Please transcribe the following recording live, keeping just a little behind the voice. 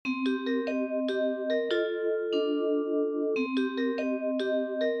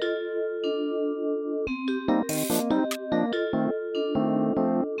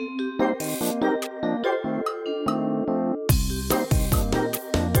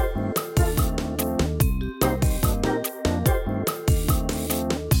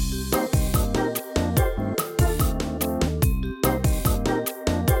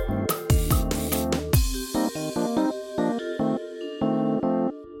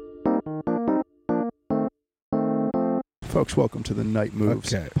Folks, welcome to the Night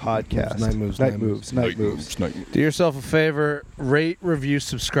Moves podcast. Night Moves. Do yourself a favor, rate, review,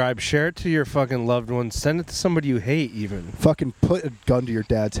 subscribe, share it to your fucking loved ones, send it to somebody you hate even. Fucking put a gun to your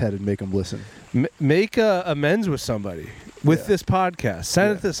dad's head and make him listen. Make amends with somebody with this podcast.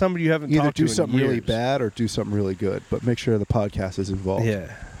 Send it to somebody you haven't Either talked to in do something years. really bad or do something really good, but make sure the podcast is involved.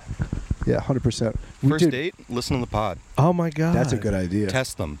 Yeah. Yeah, 100%. First date, listen to the pod. Oh my God. That's a good idea.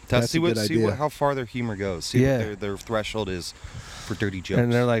 Test them. That's a good idea. How far their humor goes. See what their threshold is for dirty jokes.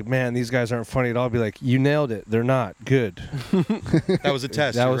 And they're like, man, these guys aren't funny at all. I'll be like, you nailed it. They're not good. That was a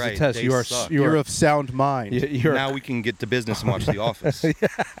test. That You're was right. a test. They suck. You're of sound mind. Now we can get to business and watch The Office.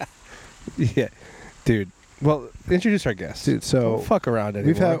 Yeah. Dude. Well, introduce our guest. Dude, so don't fuck around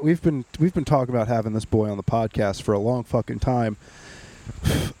anymore. We've been talking about having this boy on the podcast for a long fucking time.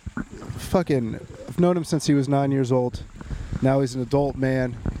 I've known him since he was 9 years old. Now he's an adult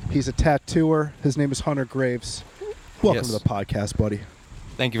man. He's a tattooer. His name is Hunter Graves. Welcome to the podcast, buddy.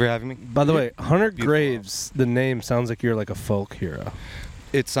 Thank you for having me. By the way, Hunter Graves, the name sounds like you're like a folk hero.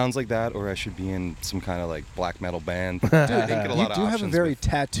 It sounds like that, or I should be in some kind of like black metal band. Dude, I didn't get a lot you of do have a options very with-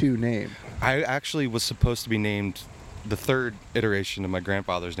 tattoo name. I actually was supposed to be named the third iteration of my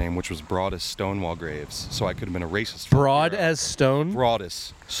grandfather's name, which was Broadus Stonewall Graves. So I could have been a racist. Broad hero. as stone?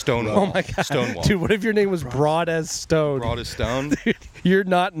 Broadus Stonewall. Oh my God. Stonewall. Dude, what if your name was Broad as Stone? Broad as Stone. Dude, you're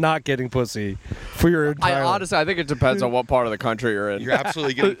not getting pussy for your entire life. I think it depends on what part of the country you're in. You're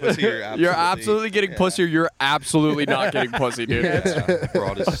absolutely getting pussy. You're absolutely getting pussy, or you're absolutely not getting pussy, dude. Yeah,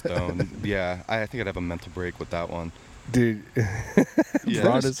 Broad as Stone. Yeah, I think I'd have a mental break with that one. Dude. Yeah.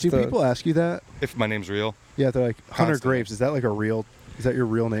 Broad as Do Stone. people ask you that? If my name's real. Yeah, they're like, Hunter Constantly. Graves, is that your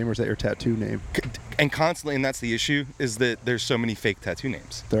real name or is that your tattoo name? And constantly, and that's the issue, is that there's so many fake tattoo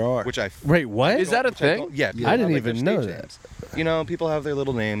names. There are. Which I... Wait, what? Is that a thing? Yeah. I didn't have, even their know stage that. names. You know, people have their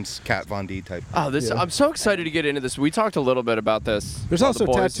little names, Kat Von D type. Oh, I'm so excited to get into this. We talked a little bit about this. There's while also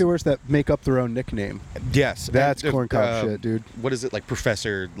the boys- tattooers that make up their own nickname. Yes. That's and, corncob shit, dude. What is it, like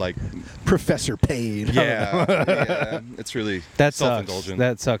Professor, like... Professor Paid. Yeah. It's really That sucks. self-indulgent.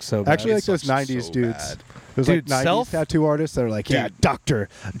 That sucks so bad. Actually, like It those sucks 90s so dudes. bad. There's Dude, like 90s tattoo artists that are like, yeah, Dr.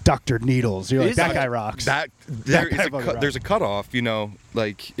 Needles. You're like, Is that it? guy rocks. There's a cutoff, you know,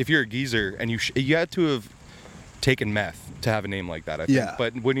 like if you're a geezer and you had to have taken meth to have a name like that, I think. Yeah.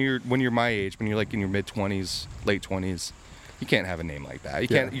 But when you're my age, when you're like in your mid 20s, late 20s, you can't have a name like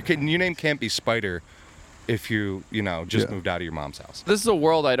that. Your name can't be Spider if you just moved out of your mom's house. This is a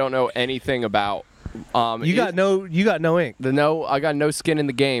world I don't know anything about. You got no ink. I got no skin in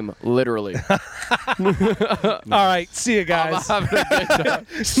the game, literally. All right, see you guys. I'm having a good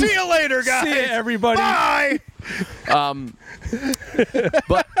time. See you later, guys. See you, everybody. Bye.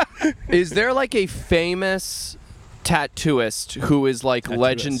 But is there like a famous tattooist who is like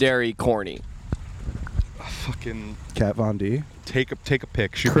legendary corny? Fucking Kat Von D. take a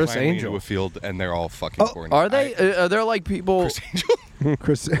pic, shoot Chris blindly Angel. into a field, and they're all fucking corny. Are they? Are there like people? Chris Angel?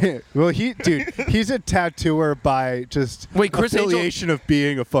 Chris, well, he's a tattooer by just Wait, Chris Angel- affiliation of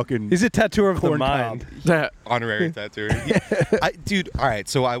being a fucking. He's a tattooer of the corn mind. cob. that Honorary tattooer. Dude, all right,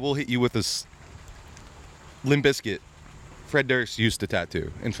 so I will hit you with this. Limp Bizkit. Fred Durst used to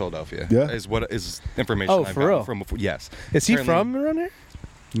tattoo in Philadelphia. Yeah. Is what is information Oh, I've for gotten real? from before. Yes. Is he Apparently- from around here?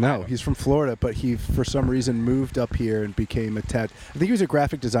 No, he's from Florida, but he, for some reason, moved up here and became a I think he was a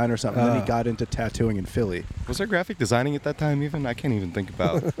graphic designer or something. Then he got into tattooing in Philly. Was there graphic designing at that time even? I can't even think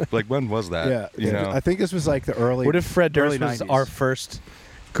about like when was that? Yeah, You know? I think this was like the early. What if Fred early Durst was 90s. our first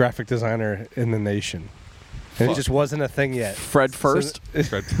graphic designer in the nation? And it Fuck. just wasn't a thing yet. Fred first?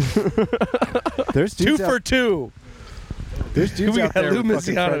 Fred- There's Two dudes for out, two. There's dudes We out got there. Lou with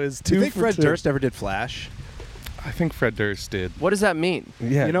fucking Misiano Fred- is Do you two think for Fred two. Durst ever did Flash? I think Fred Durst did. What does that mean?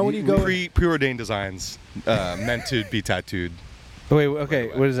 Yeah. You know when you go. Preordained designs meant to be tattooed. Wait, okay.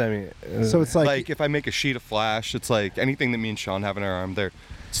 What does that mean? So it's Like, like, if I make a sheet of Flash, it's like anything that me and Sean have in our arm. They're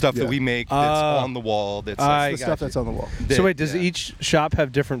stuff Yeah. that we make that's on the wall. That's I the got stuff you. that's on the wall. So wait, does yeah. each shop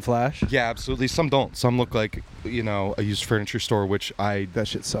have different flash? Yeah, absolutely. Some don't. Some look like a used furniture store, which That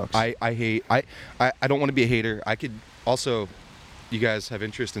shit sucks. I hate. I don't want to be a hater. I could also. You guys have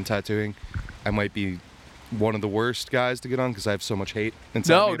interest in tattooing. I might be one of the worst guys to get on because I have so much hate.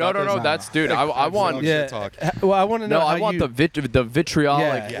 inside No, me about no. this. That's dude. I want. Yeah. talk. Well, I want to know. No, I how want you, the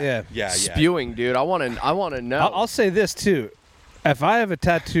vitriolic Yeah. spewing, dude. I want to know. I'll say this too. If I have a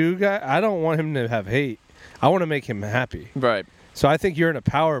tattoo guy, I don't want him to have hate. I want to make him happy. Right. So I think you're in a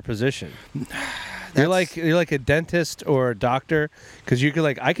power position. You're like a dentist or a doctor because you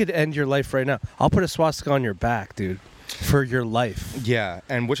could I could end your life right now. I'll put a swastika on your back, dude, for your life. Yeah,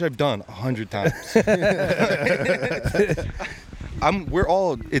 and which I've done 100 times. we're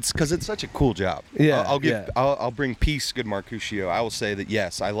all. It's because it's such a cool job. Yeah, I'll bring peace, good Mercutio. I will say that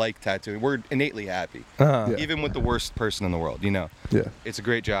yes, I like tattooing. We're innately happy, even with the worst person in the world. You know. Yeah. It's a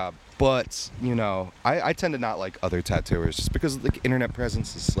great job, but you know, I tend to not like other tattooers just because the internet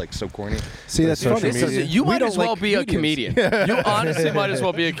presence is like so corny. See, that's social funny. media. You might as well like be a comedians. comedian. You honestly might as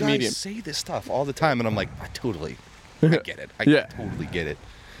well be a You comedian. guys say this stuff all the time, and I'm like, I get it. I Yeah. totally get it.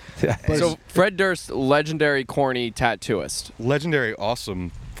 So Fred Durst, legendary corny tattooist. Legendary,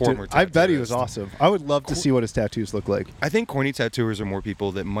 awesome former. Dude, I bet he was tattooist. awesome. I would love to see what his tattoos look like. I think corny tattooers are more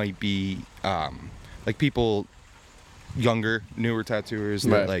people that might be like people younger, newer tattooers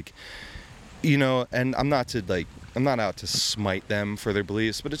that Right. like, you know, and I'm not out to smite them for their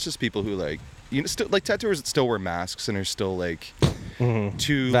beliefs, but it's just people who like, you know, still like tattooers that still wear masks and are still like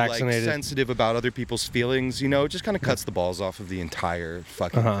too like Vaccinated. sensitive about other people's feelings, you know, it just kind of cuts the balls off of the entire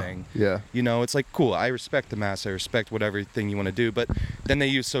fucking thing. Yeah. You know, it's like, cool, I respect the mask, I respect whatever thing you want to do, but then they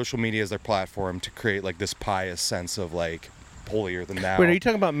use social media as their platform to create like this pious sense of like holier than thou. Wait, are you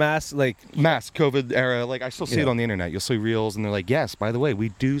talking about masks? Like, Mask, COVID era, like I still see Yeah. it on the internet. You'll see reels and they're like, yes, by the way, we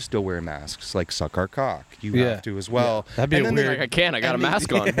do still wear masks, like suck our cock. You Yeah. have to as well. That'd be And a then they- weird- Like, I can't. I got a and they-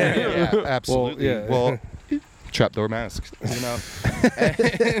 mask on. Yeah, absolutely. yeah. Well, trapdoor masks, you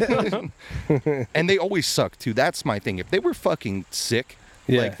know. And they always suck too. That's my thing. If they were fucking sick,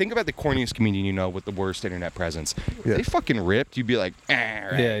 Yeah. like think about the corniest comedian you know with the worst internet presence. If Yeah. they fucking ripped, you'd be like, all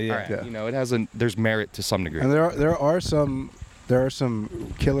right, Yeah. all right. Yeah. You know, there's merit to some degree. And there are some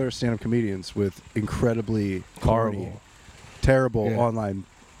killer stand-up comedians with incredibly corny, Horrible. terrible Yeah. online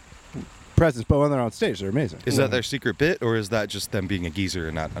presence, but when they're on stage, they're amazing. Is that their secret bit, or is that just them being a geezer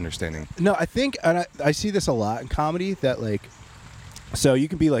and not understanding? No, I think, and I see this a lot in comedy, that like, so you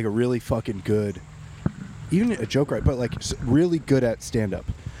can be like a really fucking good, even a joke writer, but like really good at stand-up.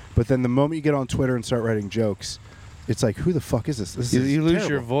 But then the moment you get on Twitter and start writing jokes, it's like, who the fuck is this? This You, is you lose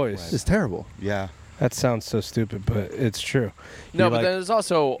terrible. your voice. This is terrible. Yeah. That sounds so stupid, but it's true. No, You're but like- then there's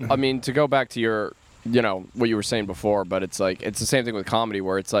also, I mean, to go back to your, you know, what you were saying before, but it's like, it's the same thing with comedy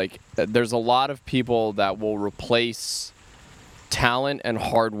where it's like, there's a lot of people that will replace talent and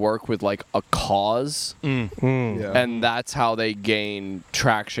hard work with like a cause, Mm. Yeah. and that's how they gain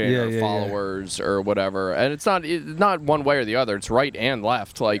traction Yeah, or yeah, followers or whatever. And it's not one way or the other. It's right and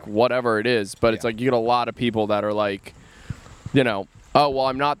left, like whatever it is. But it's like you get a lot of people that are like, you know, oh well,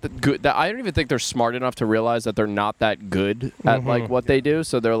 I'm not that good. I don't even think they're smart enough to realize that they're not that good at like what they do.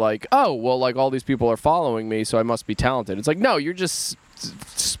 So they're like, oh well, like all these people are following me, so I must be talented. It's like, no, you're just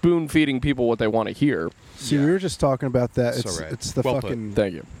spoon feeding people what they want to hear. See, we were just talking about that. So It's right. it's the Well put. fucking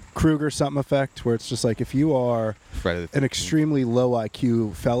Thank you. Kruger something effect, where it's just like if you are Friday the an extremely low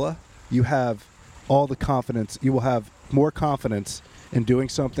IQ fella, you have all the confidence. You will have more confidence in doing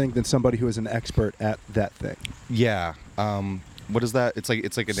something than somebody who is an expert at that thing. Yeah. What is that? It's like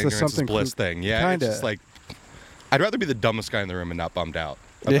an So ignorance is something bliss thing. Yeah. kinda. It's just like I'd rather be the dumbest guy in the room and not bummed out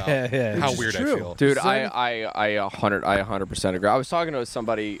about Yeah. how Which is weird true. I feel. Dude, So- I 100% agree. I was talking to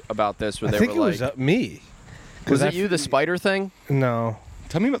somebody about this where I they think were it was like, me. was I it you, the spider thing? No.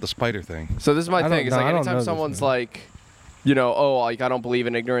 Tell me about the spider thing. So this is my I don't thing. It's know. like I don't anytime know this, someone's man. like, you know, oh, like I don't believe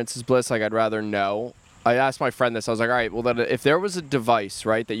in ignorance is bliss. Like I'd rather know. I asked my friend this. I was like, all right, well, then if there was a device,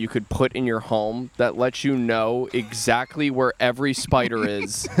 right, that you could put in your home that lets you know exactly where every spider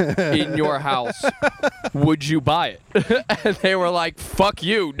is in your house, would you buy it? And they were like, fuck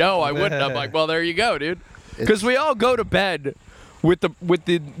you. No, I wouldn't. I'm like, well, there you go, dude. Because we all go to bed with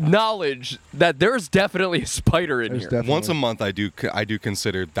the knowledge that there's definitely a spider in There's here. definitely- Once a month, I do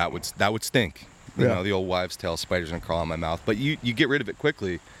consider that would stink. You Yeah. know, the old wives' tale, spiders gonna crawl in my mouth. But you get rid of it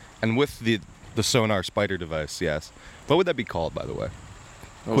quickly, and with the sonar spider device, yes. What would that be called, by the way?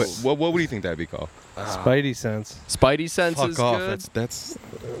 Oh. What would you think that'd be called? Spidey sense. Spidey sense Fuck is off. good. That's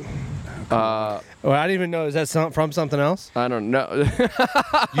Oh, I didn't even know. Is that from something else? I don't know.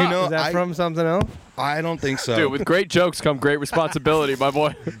 you know Is that from something else? I don't think so. Dude, with great jokes come great responsibility, my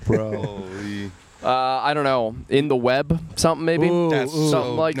boy. bro. Holy. I don't know. In the web, something maybe. Ooh, That's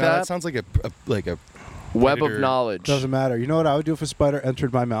something like no, that. That sounds like a Web predator. of knowledge. Doesn't matter. You know what I would do if a spider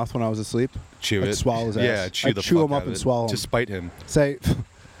entered my mouth when I was asleep? chew I'd it. swallow his ass. Yeah, chew I'd the chew fuck him out up of and it. swallow him. Just spite him. Say,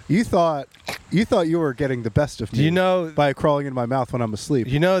 you thought you were getting the best of me. Do you know? by crawling into my mouth when I'm asleep.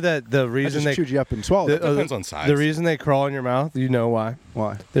 You know that the I reason just they chewed you up and swallowed. the, it. Depends on size. The reason they crawl in your mouth, you know why?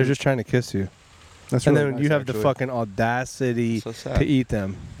 Why? They're just trying to kiss you, That's and really then nice, you have the actually. fucking audacity So sad. to eat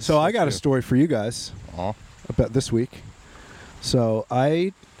them. So I got a true. story for you guys Aw. about this week. So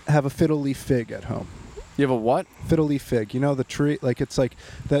I have a fiddle leaf fig at home. You have a what? Fiddle leaf fig. You know the tree? Like it's like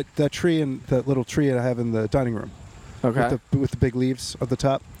that tree and that little tree I have in the dining room Okay. with the big leaves at the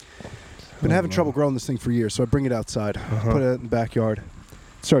top. Been having trouble growing this thing for years, so I bring it outside, put it in the backyard.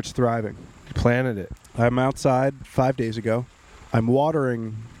 It starts thriving. You planted it. I'm outside 5 days ago. I'm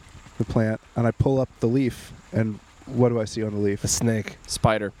watering the plant, and I pull up the leaf, and what do I see on the leaf? A snake.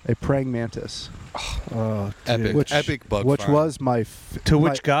 Spider. A praying mantis. Oh, Epic. dude. Epic bug Which farm. was my To my-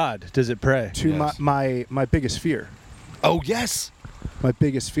 which god does it pray? to Yes. my biggest fear. Oh yes, My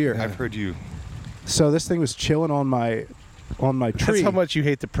biggest fear. I've heard you. So this thing was chilling on my tree That's how much you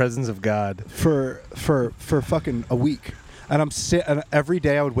hate the presence of God. for fucking a week, and and every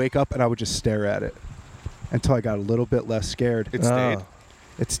day I would wake up and I would just stare at it until I got a little bit less scared. It stayed. Oh.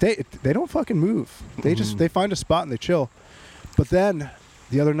 It stayed. They don't fucking move. They just Mhm. they find a spot and they chill. But then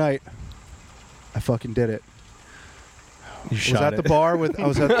the other night, I fucking did it. You I was shot at it. the bar with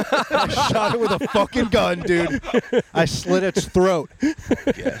I shot it with a fucking gun, dude. I slit its throat.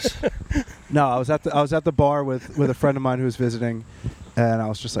 Yes. No, I was at the bar with a friend of mine who was visiting, and I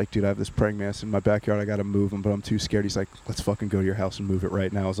was just like, dude, I have this praying mantis in my backyard. I gotta move him, but I'm too scared. He's like, let's fucking go to your house and move it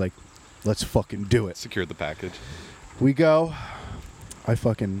right now. I was like, let's fucking do it. Secured the package. We go. I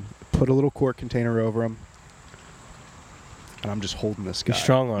fucking put a little quart container over him, and I'm just holding this guy. You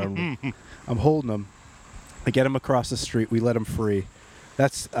strong armed. I'm holding him. I get him across the street. We let him free.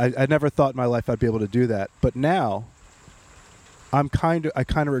 I never thought in my life I'd be able to do that, but now I kind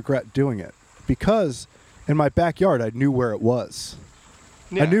of regret doing it because in my backyard I knew where it was.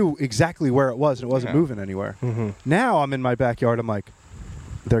 I knew exactly where it was, and it wasn't Yeah. moving anywhere. Mm-hmm. Now I'm in my backyard. I'm like,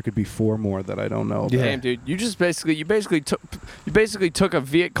 there could be 4 more that I don't know about. Yeah. Damn, dude, you basically took a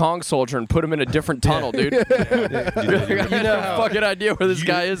Viet Cong soldier and put him in a different tunnel, dude. You You have no fucking idea where this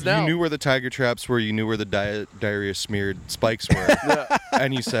guy is now. You knew where the tiger traps were. You knew where the diarrhea smeared spikes were.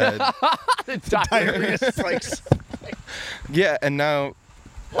 And you said, diarrhea spikes. yeah. And now,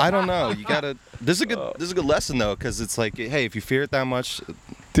 I don't know. You gotta. This is a good lesson though, because it's like, hey, if you fear it that much,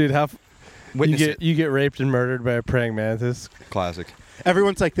 Dude, you witness it. get raped and murdered by a praying mantis. Classic.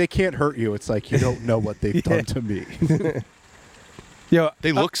 Everyone's like, they can't hurt you. It's like, you don't know what they've Yeah. done to me. Yo,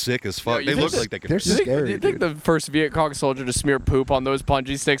 They look sick as fuck. you They think look like they could. they're Do you think, scary, do you think dude. the first Viet Cong soldier to smear poop on those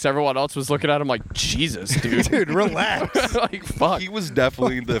bungee sticks, everyone else was looking at him like, Jesus, dude. Dude, relax. Like, fuck. He was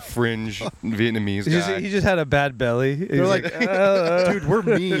definitely the fringe Vietnamese he guy. just had a bad belly. They're like, dude, we're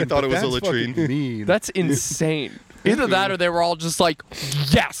mean. I thought but it was a that's fucking latrine. Mean. That's insane. Either that or they were all just like,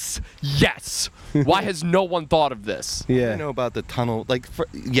 yes, yes. Why has no one thought of this? I yeah. know about the tunnel. Like,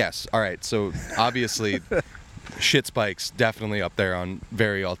 yes, all right. So obviously, shit spikes definitely up there on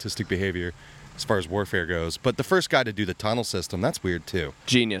very autistic behavior as far as warfare goes. But the first guy to do the tunnel system—that's weird too.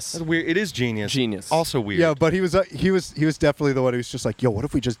 Genius. That's weird. It is genius. Genius. Also weird. Yeah, but he was definitely the one who was just like, yo, what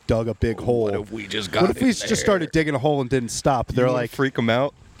if we just dug a big hole? What if we just got? What if we just started digging a hole and didn't stop? They're like, freak them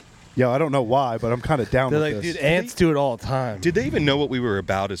out. yo, I don't know why, but I'm kind of down They're with like, this. dude, ants do it all the time. Did they even know what we were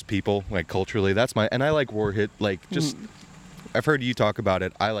about as people, like culturally? That's my. And I like war hit. Like, just I've heard you talk about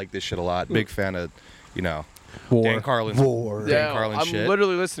it. I like this shit a lot. Big fan of, War. Dan Carlin's War. Dan Carlin I'm shit.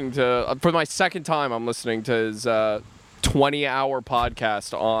 literally listening to, for my second time, I'm listening to his 20-hour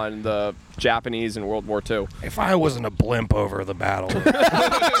podcast on the Japanese in World War II. If I wasn't a blimp over the battle.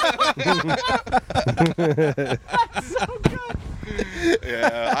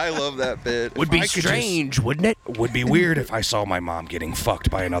 Yeah, I love that bit. Would be strange, wouldn't it? Would be weird if I saw my mom getting fucked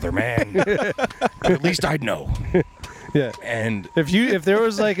by another man. But at least I'd know. Yeah. And If there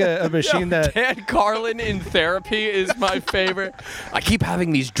was like a machine that Dan Carlin in therapy is my favorite. I keep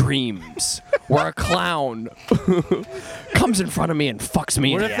having these dreams where a clown comes in front of me and fucks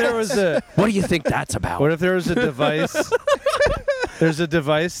me. what in if the there ass. was a What do you think that's about? what if there was a device there's a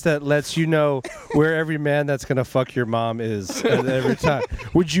device that lets you know where every man that's gonna fuck your mom is at every time.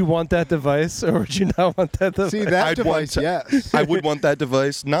 Would you want that device or would you not want that device? See, that I'd want device, to- yes. I would want that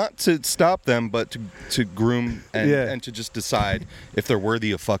device not to stop them, but to groom and, Yeah. and to just decide if they're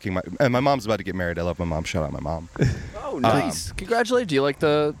worthy of fucking my. And my mom's about to get married. I love my mom. Shout out my mom. Oh, nice. Congratulations. Do you like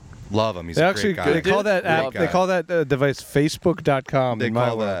the... Love him. He's They a actually great guy. they call that Great app, guy. they call that device Facebook.com. They in my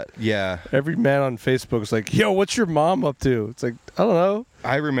call world. that. Yeah. Every man on Facebook is like, yo, what's your mom up to? It's like, I don't know.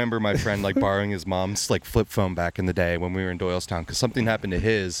 I remember my friend like borrowing his mom's like flip phone back in the day when we were in Doylestown because something happened to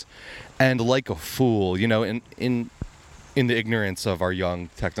his, and like a fool, in the ignorance of our young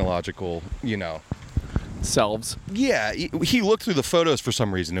technological, selves? Yeah, he looked through the photos for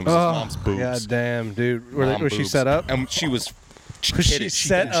some reason. It was his mom's boobs. God damn, dude. Mom Was she boobs. set up? And she was Was she kidded.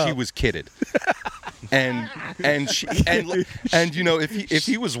 set up? She was kidded. and if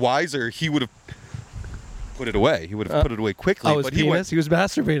he was wiser, he would have put it away. He would have put it away quickly. Oh, his but penis? He was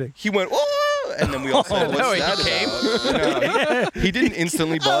masturbating. he went, oh, and then we all said, what's no, he that came? about? No, he didn't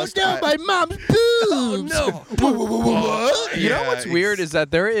instantly bust. mom's boobs. You know what's weird is that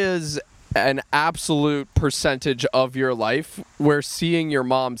there is an absolute percentage of your life where seeing your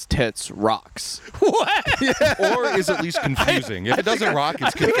mom's tits rocks. Or is at least confusing. If it doesn't rock,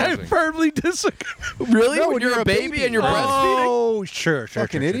 it's I confusing. firmly disagree. Really? No, when you're a baby and you're breastfeeding? Oh, sure.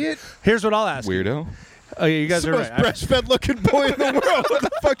 Fucking idiot. Here's what I'll ask. you. Weirdo. Oh, yeah, you guys are Most right. breastfed looking boy in the world. What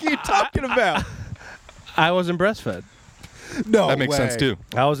the fuck are you talking about? I wasn't breastfed. No That makes way. sense too.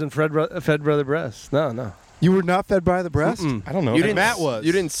 I wasn't fed brother breast. No. You were not fed by the breast? I don't know. You And didn't, Matt was.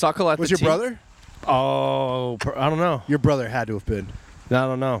 You didn't suckle at Was the your teat? brother? Oh, I don't know. Your brother had to have been. I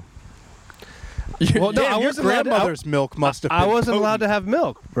don't know. Well, no, Damn, I your wasn't allowed to- grandmother's milk must have been I wasn't allowed potent. to have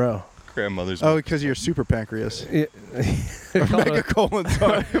milk, bro. Grandmother's. Oh, because of your super pancreas. Call it- Mega colon.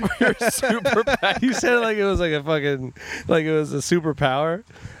 Sorry. super bad. You said it like it was like a fucking, like it was a superpower.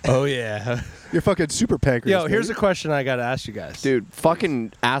 Oh yeah. Your fucking super pancreas. Yo, here's a baby. question I gotta ask you guys. Dude,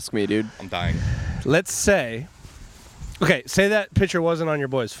 fucking ask me, dude. I'm dying. Let's say, okay, say that picture wasn't on your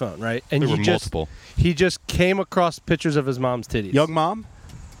boy's phone, right? And There he were just multiple. he just came across pictures of his mom's titties. Young mom?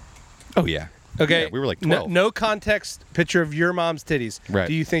 Oh yeah. Okay, Yeah, we were like no, 12. no context picture of your mom's titties. Right.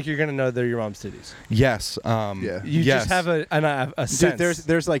 Do you think you're gonna know they're your mom's titties? Yes. Yeah. You yes. just have a sense. Dude,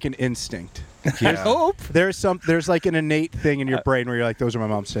 there's like an instinct. Yeah. hope. There's like an innate thing in your brain where you're like, those are my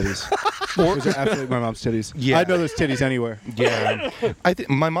mom's titties. Those are absolutely my mom's titties. Yeah. I know those titties anywhere. Yeah. I think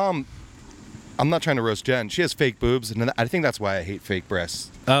my mom. I'm not trying to roast Jen. She has fake boobs, and I think that's why I hate fake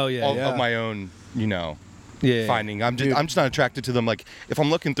breasts. Oh yeah. All yeah. of my own, Yeah. finding. I'm Dude. just not attracted to them. Like if I'm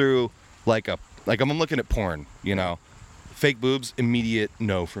looking through I'm looking at porn, fake boobs, immediate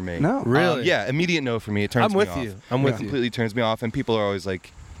no for me. No. Really? Yeah, immediate no for me. It turns I'm me with off. you. I'm with It you. completely turns me off, and people are always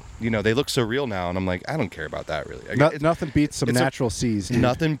like, they look so real now, and I'm like, I don't care about that really. Nothing beats some it's a- natural C's, dude.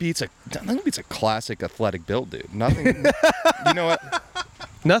 Nothing beats a classic athletic build, dude. Nothing. You know what?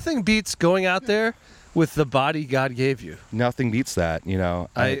 Nothing beats going out there with the body God gave you. Nothing beats that.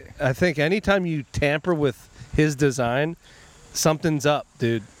 I think anytime you tamper with his design, something's up,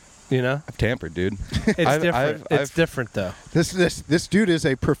 dude. I've tampered, dude. It's different. It's I've- different though. This dude is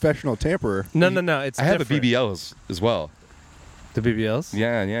a professional tamperer. No. It's I have different. a BBL as well. The BBLs?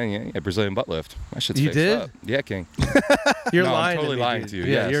 Yeah. Brazilian butt lift. My shit's You fixed did? up. Yeah, king. You're No, I'm lying. totally to me, lying dude. to you,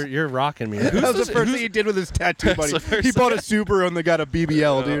 Yeah, yes. you're rocking me. That was the first thing he did with his tattoo buddy. the first He bought a Subaru and they got a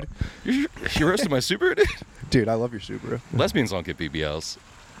BBL, dude. You roasted my Subaru, dude? Dude, I love your Subaru. Lesbians don't get BBLs.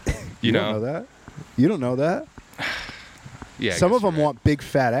 You don't know that? You don't know that? Yeah. I Some guess of them you're right. want big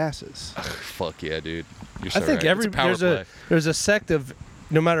fat asses. Fuck yeah, dude. You're I so think right. It's a power play. there's a sect of,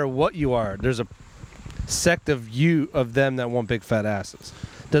 no matter what you are, there's a sect of them that want big fat asses.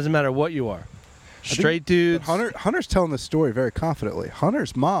 Doesn't matter what you are. Straight dudes. But Hunter's telling this story very confidently.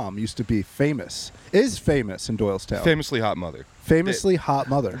 Hunter's mom used to be is famous in Doylestown. Famously hot mother. Famously hot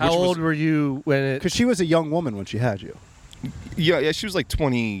mother. How which was- old were you when it? Because she was a young woman when she had you. Yeah, she was like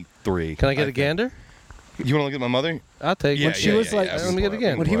 23. Can I get a think. gander? You want to look at my mother? I'll take Yeah, one. she was like- let me get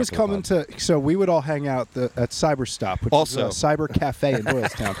again. When he was coming to, so we would all hang out at Cyber Stop, which Also- is a cyber cafe in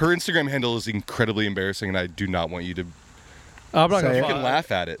Doylestown. Her Instagram handle is incredibly embarrassing, and I do not want you to. I'm not Say gonna it. You follow. can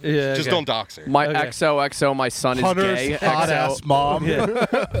laugh at it. Yeah, Just okay. don't dox her. My Okay. XOXO, my son is Hunter's gay. hot XO. ass mom.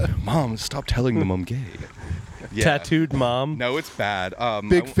 Yeah. Mom, stop telling them I'm gay. Yeah. Tattooed mom. No, it's bad.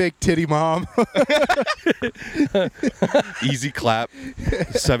 Big fake titty mom. Easy clap.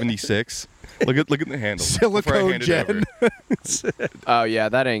 76. Look at the handle. before I Silicone hand it Jen. over. Oh yeah,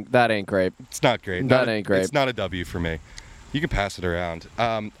 that ain't great. It's not great. That ain't great. It's not a W for me. You can pass it around.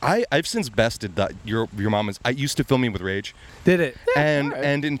 I've since bested that your mom is. I used to film me with Rage, Did it? and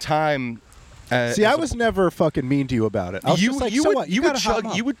in time. See, I was never fucking mean to you about it. I was You just like, you so would what? you got would a hot chug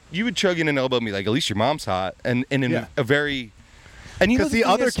mom. you would chug in and elbow me like at least your mom's hot and in Yeah. a very. And you know Because the thing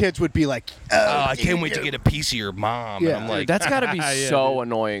other is, kids would be like, Oh, I can't wait to get a piece of your mom. Yeah. And I'm like, That's got to be Yeah, so dude.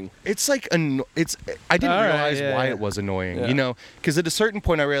 annoying. it's like it's. I didn't All right, realize yeah, why yeah. it was annoying. Yeah. Because at a certain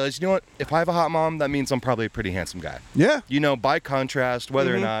point I realized, you know what? If I have a hot mom, that means I'm probably a pretty handsome guy. yeah. By contrast,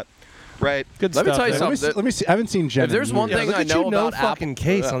 whether or not, right? Good Let me stuff. tell you man. Let me, something. see, let me see. I haven't seen Jen. If there's in one years. thing Look I at know you, no about fucking Apple-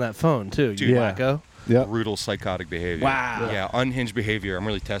 case on that phone too. Dude. You Yeah. wacko. Yep. Brutal psychotic behavior. Wow. Yeah, unhinged behavior. I'm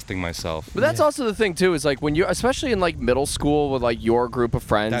really testing myself. But that's also the thing too, is like when you're, especially in like middle school with like your group of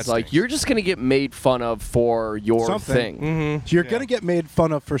friends, That like stinks. you're just gonna get made fun of for your Something. thing. Mm-hmm. You're Yeah. gonna get made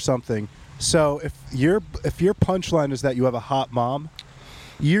fun of for something. So if your punchline is that you have a hot mom,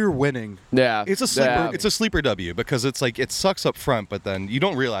 you're winning. Yeah, It's a sleeper. Yeah. It's a sleeper W because it's like it sucks up front, but then you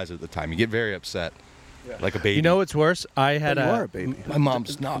don't realize it at the time. You get very upset, like a baby. You know what's worse? I had You are a a baby. my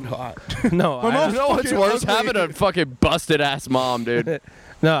mom's not hot. no. I My had mom's You know what's fucking worse? ugly. Having a fucking busted ass mom, dude.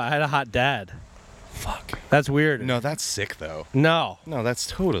 no. I had a hot dad. Fuck. That's weird. No, that's sick though. No. No, that's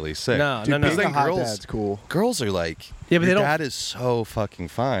totally No, sick. no, no. Being Because a then hot girls, dad's cool. girls are like, Yeah, but your they don't- dad is so fucking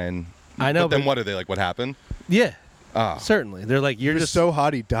fine. I know, But then but- what are they like? What happened? Yeah, Ah, certainly. They're like, you're He was just so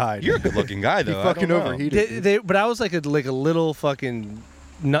hot he died. you're a good-looking guy he though. I fucking don't know. overheated. But I was like a little fucking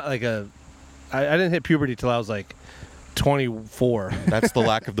not like a. I didn't hit puberty till I was like 24. That's the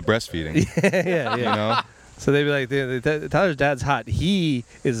lack of the breastfeeding. yeah. You know. So they'd be like, Tyler's dad's hot. He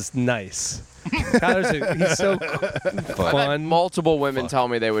is nice. He's so fun. Multiple women tell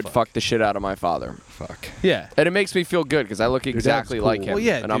me they would fuck the shit out of my father. Fuck. Yeah. And it makes me feel good because I look dad's exactly cool. like him. Well,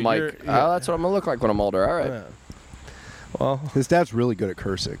 yeah, and I'm dude, like, you're- oh, that's what I'm going to look like when I'm older. All right. Yeah. Well, His dad's really good at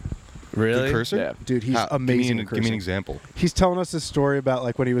cursing. really? Good cursor? Yeah. Dude, he's amazing at Give me cursing. an example. He's telling us this story about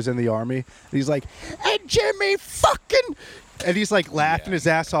like when he was in the army. And he's like, and Jimmy fucking, and he's like laughing his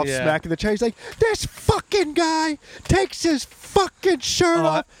ass off, Yeah. smacking the chair. He's like, this fucking guy takes his fucking shirt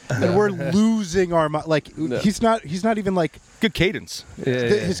off, and we're losing our mind. Like he's not even like Good cadence. Yeah,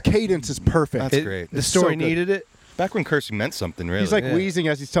 his cadence is perfect. That's great. The It's story so good. needed it. Back when cursing meant something, really. He's like Yeah. wheezing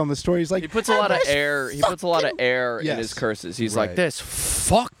as he's telling the story. He's like, He puts a lot of air. He puts a lot of air in Yes. his curses. He's Right. like this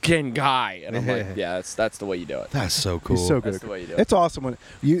fucking guy, and I'm like, yeah, that's the way you do it. that's so cool. he's so good. That's at the way you do it. It's awesome when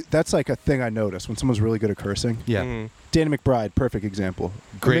you. That's like a thing I notice when someone's really good at cursing. Yeah. Mhm. Danny McBride, perfect example.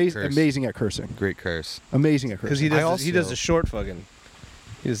 Great curse. Amazing at cursing. Great curse. Amazing at Because cursing. he I does. He does also- a short fucking.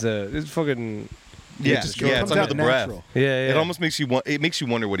 He's fucking. Yeah, just yeah, comes it's under out the breath. natural. Yeah. It almost makes you it makes you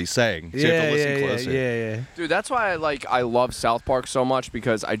wonder what he's saying. So you have to listen closer. Yeah. Dude, that's why I love South Park so much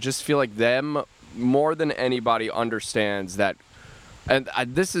because I just feel like them more than anybody understands that. And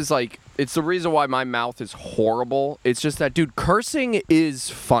this is like, it's the reason why my mouth is horrible. It's just that, dude, cursing is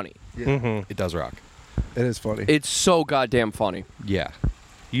funny. Mm-hmm. It does rock. It is funny. It's so goddamn funny. Yeah.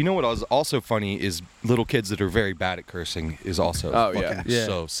 You know what is also funny is little kids that are very bad at cursing is also Oh, fucking yeah. Yeah.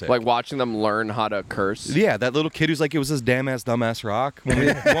 so sick. Like watching them learn how to curse. Yeah, that little kid who's like, it was this damn ass dumbass rock. Want me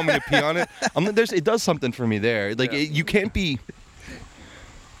to pee on it? It does something for me there. Like you can't be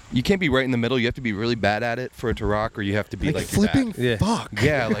right in the middle. You have to be really bad at it for it to rock, or you have to be like flipping Yeah. fuck. bad.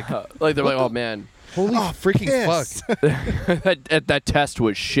 Yeah, like Like they're like, oh man, holy freaking piss. fuck. that test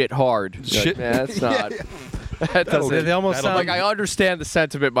was shit hard. You're Shit. Like, man, that's not. That They doesn't. almost that'll- sound Like I understand the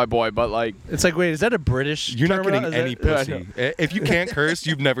sentiment, my boy, but like, It's like, wait, is that a British? You're not getting terminology? any Is that- pussy. If you can't curse,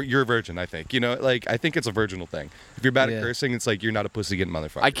 you're a virgin, I think. You know, like I think it's a virginal thing. If you're bad Yeah. at cursing, it's like you're not a pussy getting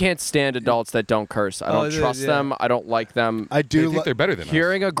motherfucker. I can't stand adults that don't curse. I Oh, don't yeah, trust yeah. them. I don't like them. I They do. think they're better than us.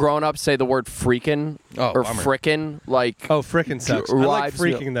 Hearing a grown up say the word freaking Oh, or bummer. frickin', like, Oh, freaking sucks. I like Rides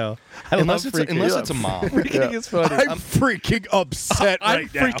me freaking though. I Unless love it's freaking. unless it's a mom. Freaking is funny. I'm freaking upset I'm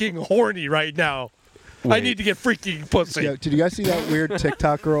freaking horny right now. I Wait. need to get freaking pussy. Yeah, did you guys see that weird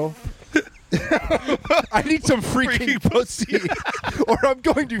TikTok girl? I need some freaking pussy, or I'm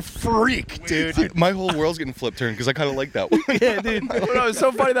going to freak, dude. My whole world's getting flip turned because I kind of like that one. Yeah, dude. no, it's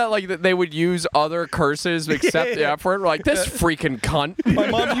so funny that like that they would use other curses except the F word. Like this freaking cunt.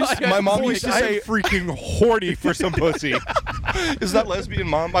 My mom used to say, freaking horny for some pussy. "Is that lesbian,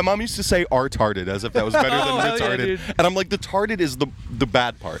 mom?" My mom used to say "retarded" as if that was better than Oh, hell yeah, retarded, dude. and I'm like, "The tarded is the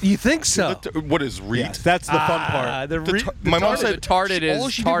bad part." You think so? What is reet? Yes, that's the fun part. My mom tarded- said the tarded all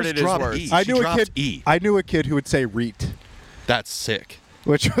is- she did was tarded is drop worse. E. I She knew a dropped kid. E. I knew a kid who would say "reet," That's sick.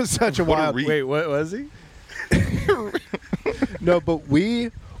 which was such a What a wild. reet. Wait, what was he? No, but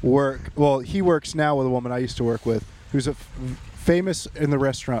we work. Well, he works now with a woman I used to work with, who's famous in the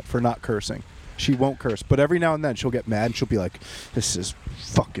restaurant for not cursing. She won't curse, but every now and then she'll get mad and she'll be like, "This is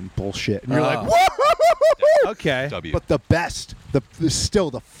fucking bullshit," and you're like, Oh. "Whoa!" Okay. W. But the best, still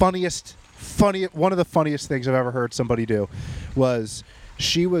the funniest, one of the funniest things I've ever heard somebody do was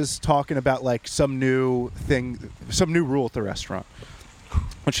she was talking about like some new thing, some new rule at the restaurant.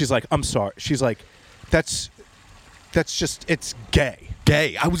 And she's like, "I'm sorry." She's like, that's just, it's gay.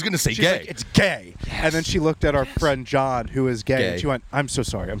 Gay. I was gonna say She's gay. like, it's gay. And then she looked at our friend John, who is gay, Gay. and she went, I'm so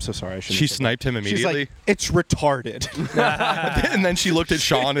sorry. I shouldn't She have said sniped him that." She's immediately, like, it's retarded. and then she looked at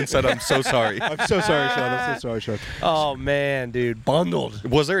Sean and said, "I'm so sorry." I'm so sorry, Sean. I'm so sorry, Sean. Oh man, dude, bundled.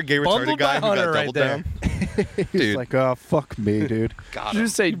 Was there a gay retarded Bundled guy by who got Hunter right doubled there. down? He's Dude. like, oh, fuck me, dude. Got You him.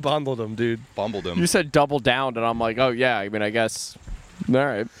 say You bundled him, dude. Bumbled him. you said double down, and I'm like, oh yeah. I mean, I guess. All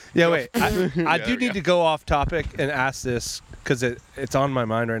right. Yeah, wait. I There do we need go. to go off topic and ask this because it's on my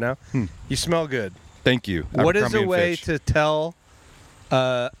mind right now. You smell good. Thank you. What is Abercrombie a and way Fitch. to tell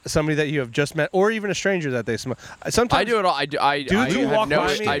somebody that you have just met, or even a stranger that they smell? Sometimes I do it all. I do. I dudes will have walk no,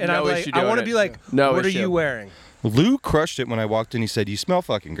 by issue- me I have and I'm no like, issue I doing want to it. be like, No what are issue. you wearing? Lou crushed it when I walked in. He said, "You smell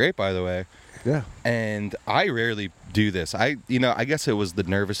fucking great, by the way." Yeah. And I rarely do this. I guess it was the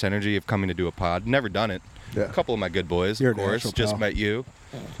nervous energy of coming to do a pod. Never done it. Yeah. A couple of my good boys, You're of a course. natural, Just pal. met you.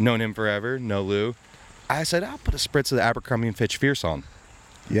 Known him forever. Know Lou. I said, I'll put a spritz of the Abercrombie and Fitch Fierce on.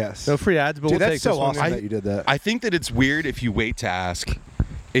 Yes. No free ads, but Dude, we'll that's take so this one. awesome that you did that. I think that it's weird if you wait to ask.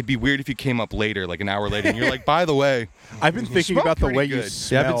 it'd be weird if you came up later, like an hour later, and you're like, by the way, I've been thinking smell about the pretty way you good.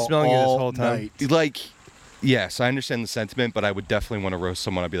 smell Yeah, I've been smelling it this all whole time. night. like, yes, I understand the sentiment, but I would definitely want to roast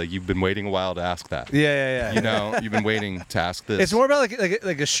someone. I'd be like, you've been waiting a while to ask that. Yeah. You know, you've been waiting to ask this. It's more about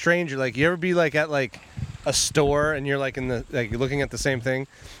like a stranger. Like you ever be like at like a store and you're like in the like you're looking at the same thing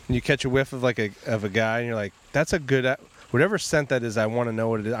and you catch a whiff of like a guy and you're like, that's a good whatever scent that is. I want to know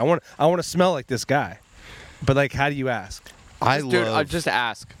what it is. I want to smell like this guy. But like, how do you ask? Dude, I just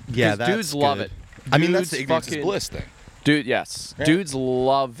ask. Yeah, 'Cause that's dudes love good. it. I mean, that's Dudes the ignorance is fucking- bliss thing. Dude, yes. Yeah. Dudes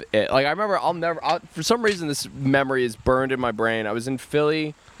love it. Like, I remember for some reason, this memory is burned in my brain. I was in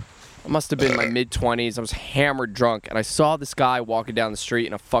Philly. I must have been in my mid-20s. I was hammered drunk, and I saw this guy walking down the street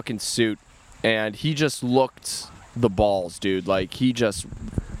in a fucking suit, and he just looked the balls, dude. Like, he just,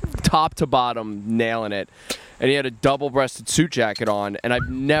 top to bottom, nailing it. And he had a double-breasted suit jacket on, and I've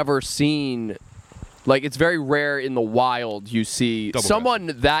never seen... Like, it's very rare in the wild you see Double-breasted. someone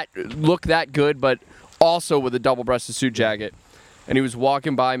that look that good, but also with a double-breasted suit jacket. And he was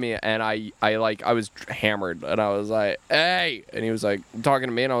walking by me, and I was hammered, and I was like, "Hey!" And he was like talking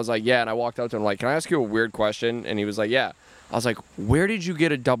to me, and I was like, "Yeah." And I walked up to him like, "Can I ask you a weird question?" And he was like, "Yeah." I was like, "Where did you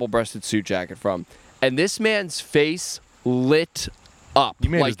get a double-breasted suit jacket from?" And this man's face lit up. You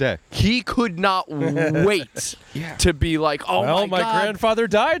made like, his day. He could not wait to be like, "Oh well, my God." grandfather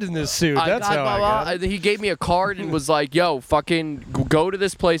died in this suit. That's how I got it. And he gave me a card and was like, "Yo, fucking go to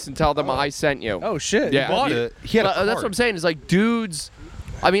this place and tell them I sent you." Oh shit! Yeah. You bought He- it. He had a That's what card. I'm saying. Is like dudes.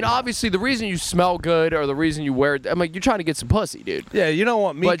 I mean, obviously, the reason you smell good or the reason you wear it, I'm like, you're trying to get some pussy, dude. Yeah, you don't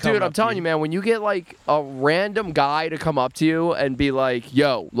want me. But coming dude, I'm up to telling you, man, when you get like a random guy to come up to you and be like,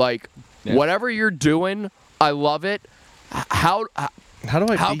 "Yo, like, Yeah. whatever you're doing, I love it." How How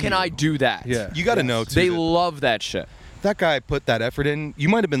do I? how be can you? I do that? Yeah. You got to know, too. They that love that shit. that guy put that effort in. You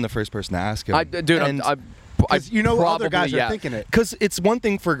might have been the first person to ask him. Dude, And- I 'Cause you know other guys yeah. are thinking it. Because it's one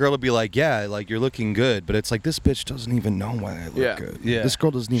thing for a girl to be like, yeah, like you're looking good, but it's like this bitch doesn't even know why I look Yeah. good. Yeah. This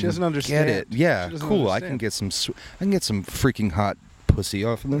girl doesn't She even doesn't understand. get it. Yeah, She doesn't cool. I understand. can get some freaking hot pussy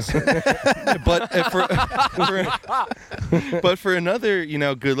off of this. But but for another,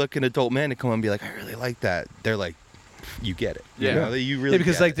 good-looking adult man to come and be like, I really like that. They're like, you get it. Yeah. You know, you really Yeah,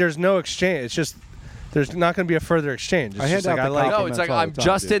 because get like it. there's no exchange. It's just there's not going to be a further exchange. It's I just hand like out the I like. No, it's like all the I'm time,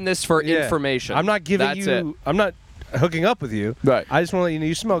 just dude. in this for Yeah. information. I'm not giving That's you. It. I'm not hooking up with you. Right. I just want to let you know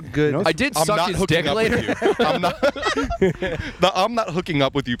you smell good. You know, I did I'm suck not his hooking dick up later. with you. I'm not. No, I'm not hooking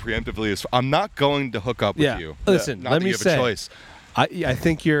up with you preemptively. I'm not going to hook up Yeah. with you. Listen, Not let that me you have say. a choice. I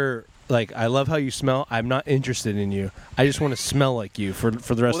think you're like I love how you smell. I'm not interested in you. I just want to smell like you for the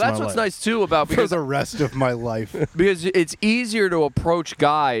rest Well, of that's my what's life. nice too about For because the rest of my life. because it's easier to approach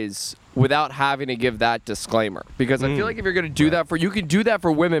guys without having to give that disclaimer. Because I feel like if you're going to do that you can do that for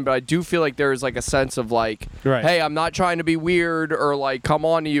women, but I do feel like there's like a sense of like, Right. hey, I'm not trying to be weird or like come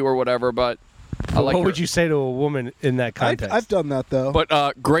on to you or whatever, but I like what would you say to a woman in that context? I've done that though. But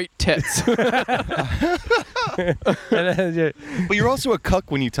great tits. And then, yeah, But you're also a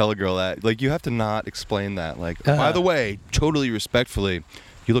cuck when you tell a girl that. Like, you have to not explain that. Like, by Uh-huh. the way, totally respectfully,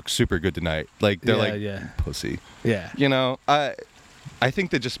 you look super good tonight. Like, they're Yeah, like, yeah. pussy. yeah. You know, I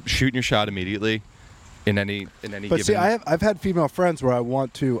think that just shooting your shot immediately in any But given. see, I've had female friends where I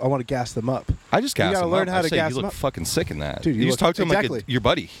want to gas them up. I just gas you gotta them learn up. how I to say, gas you them look up. fucking sick in that. Dude, you just look- talk to him like exactly. your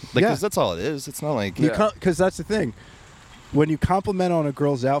buddy. Like, Yeah. 'cause that's all it is. It's not like Yeah. Because that's the thing. When you compliment on a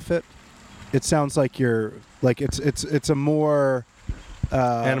girl's outfit, it sounds like you're like it's a more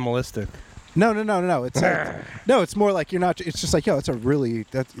Animalistic. No. It's like, no. It's more like you're not. It's just like, yo, it's a really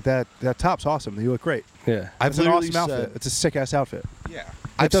that top's awesome. You look great. Yeah. I've It's an literally awesome said, outfit. It's a sick ass outfit. Yeah.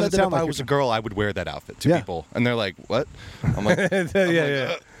 I've doesn't said that sound if I like was a you're- girl, I would wear that outfit to Yeah. people, and they're like, "What?" I'm like,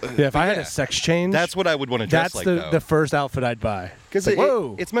 yeah. If I had yeah. a sex change, "That's what I would want to dress that's like." the first outfit I'd buy. because It's like,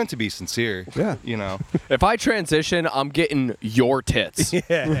 whoa. it's meant to be sincere. Yeah. You know, If I transition, I'm getting your tits.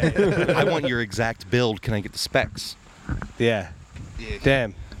 Yeah. I want your exact build. Can I get the specs? Yeah.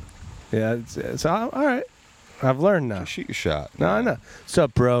 Damn. Yeah. It's all right. I've learned now. Shoot your shot. No, I know. What's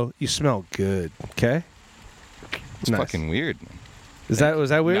up, bro? You smell good. Okay. It's Nice. fucking weird. Was that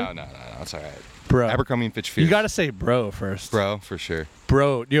weird? No. It's all right. Bro. Abercrombie and Fitch Fierce. You gotta say bro first. bro, for sure.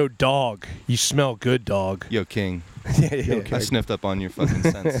 Bro. Yo, dog. You smell good, dog. Yo, King. Yeah. I sniffed up on your fucking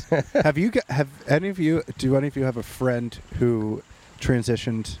sense. Have any of you? Do any of you have a friend who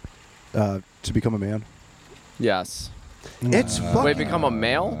transitioned to become a man? Yes. It's fucking Wait, become a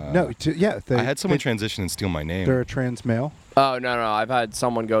male? no. They, I had someone transition and steal my name. They're a trans male. Oh no. I've had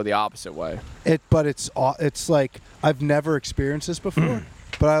someone go the opposite way. But it's like I've never experienced this before,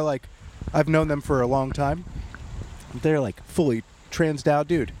 but I've known them for a long time. They're like fully transed out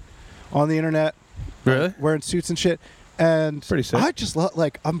dude on the internet, Really? wearing suits and shit, And Pretty sick. I just love,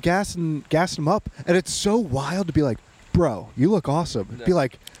 like, I'm gassing him up, and it's so wild to be like, bro, you look awesome. Yeah. Be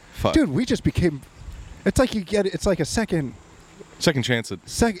like, Fuck. dude, we just became. It's like it's like a second. Second chance at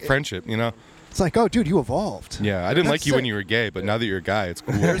friendship, you know? It's like, oh, dude, you evolved. Yeah, I didn't like That's you when sick. you were gay, but now that you're a guy, it's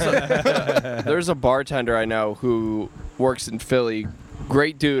cool. There's a bartender I know who works in Philly.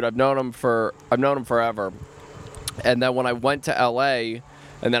 Great dude. I've known him forever. And then when I went to LA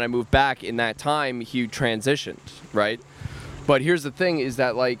and then I moved back, in that time he transitioned, right? But here's the thing is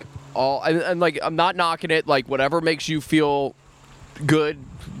that like like I'm not knocking it, like whatever makes you feel good,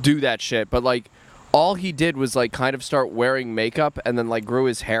 do that shit. But like all he did was like kind of start wearing makeup and then like grew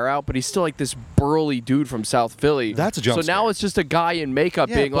his hair out, but he's still like this burly dude from South Philly. That's a jump So now scare. it's just a guy in makeup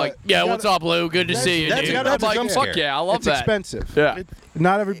Yeah, being but like, you yeah, gotta- what's up, Lou? Good to see you, that's- dude. that's I'm a like, jump fuck scare. yeah, I love It's that. expensive. Yeah.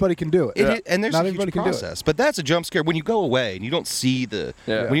 Not everybody can do it. And there's Not a everybody huge can do it. process, but that's a jump scare when you go away and you don't see the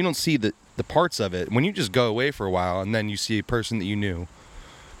Yeah. when you don't see the parts of it. When you just go away for a while and then you see a person that you knew,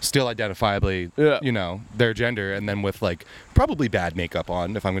 still identifiably, Yeah. you know, their gender, and then with like probably bad makeup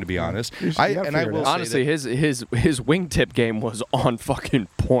on, if I'm going to be honest. You I gotta and I figure it will out. say Honestly, that- his wingtip game was on fucking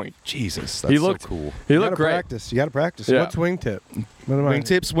point. Jesus, He that's looked so cool. He You looked gotta great. practice. You got to practice. Yeah. What's wingtip? What am I?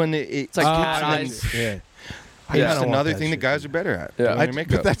 Wingtips when it's like like cat and then- eyes. Yeah. It's I don't want another that thing that shit, guys dude. are better at. Yeah. Doing I- their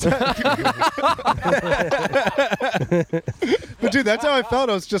makeup. But but dude, that's how I felt.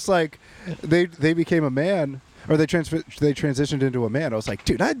 I was just like, they became a man, or they transitioned into a man. I was like,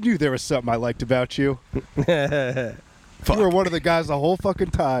 dude, I knew there was something I liked about you. You were one of the guys the whole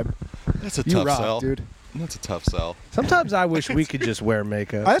fucking time. That's a You tough rock, sell, dude. That's a tough sell. Sometimes I wish we could just wear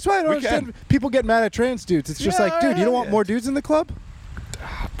makeup. That's why I don't We understand people get mad at trans dudes. It's just Yeah, like, dude, you don't want yeah. more dudes in the club?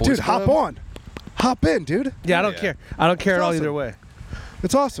 Boys Dude, hop Club? on. Hop in, dude. Yeah, I don't Yeah. care. I don't care It's at all awesome. either way.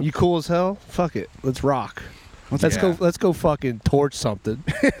 It's awesome. You cool as hell? Fuck it. Let's rock. Let's Yeah. go. Let's go fucking torch something.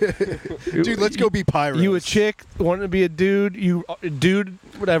 Dude, let's go be pirates. You a chick wanting to be a dude? You dude,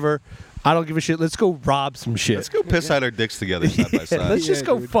 whatever. I don't give a shit. Let's go rob some shit. Let's go piss out our dicks together side by Yeah, side. let's just Yeah,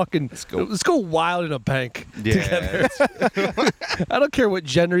 go dude. fucking. go. Let's go wild in a bank. Yeah, I don't care what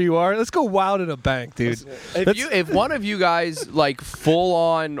gender you are. Let's go wild in a bank, dude. If one of you guys like full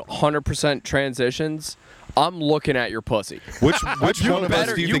on 100% transitions, I'm looking at your pussy. which one of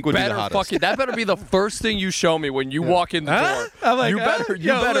us do you think would be the better hottest? fucking, that better be the first thing you show me when you walk in the Huh? door. I'm like, you better,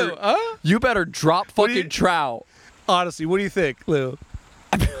 you yo, better, Lou, huh? you better drop What do you- fucking trout. Honestly, what do you think, Lou?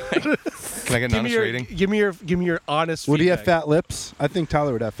 Can I get an honest rating? Give me your honest. Would he have feedback. fat lips? I think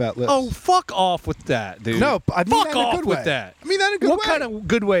Tyler would have fat lips. Oh, fuck off with that, dude. no, I mean fuck that in a off good with way. that. I mean that in a good What way. kind of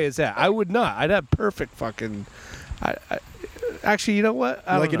good way is that? I would not. I'd have perfect fucking. Actually, you know what?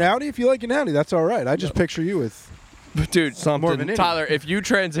 I You don't like an know. Audi? If you like an Audi, that's all right. I just picture you with Dude, Something. more of an idiot. Tyler, if you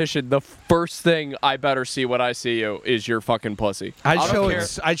transition, the first thing I better see when I see you is your fucking pussy. I I'd don't show care.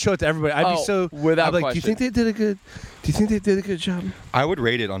 it. I'd show it to everybody. I'd Oh, be so without I'd be like, question. do you think they did a good? Do you think they did a good job? I would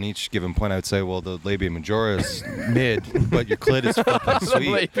rate it on each given point. I would say, well, the labia majora is mid, but your clit is fucking sweet.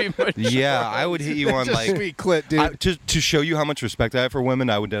 Labia majora. Yeah, I would hit you on just like sweet clit, dude. to show you how much respect I have for women.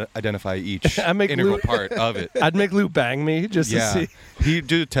 I would identify each I make integral Lou- part of it. I'd make Lou bang me just Yeah, to see. he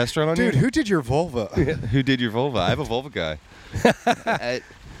did a test run on Dude, you. who did your vulva? Who did your vulva? I have a vulva guy.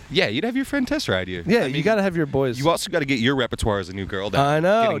 Yeah, you'd have your friend test ride you. Yeah, I you mean, got to have your boys. You also got to get your repertoire as a new girl down. I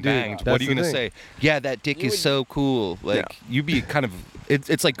know, getting dude. banged. That's What are you the gonna thing. say? Yeah, that dick is so cool. Like you'd be kind of.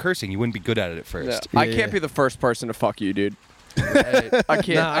 It's like cursing. You wouldn't be good at it at Yeah. first. I Yeah, can't yeah. be the first person to fuck you, dude. I can't.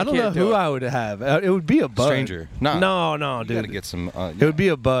 Nah, I don't know can't who do it. I would have. It would be a bud. Stranger. Nah. No, You dude. gotta get some. It would be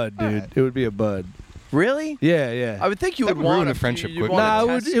a bud, dude. It would be a bud. Really? Yeah, yeah. I would think you That would would ruin want a friendship you'd quickly. wanna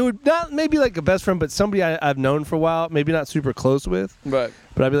Nah, test- it would not maybe like a best friend, but somebody I've known for a while, maybe not super close with. But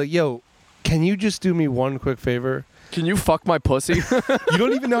But I'd be like, yo, can you just do me one quick favor? can you fuck my pussy? You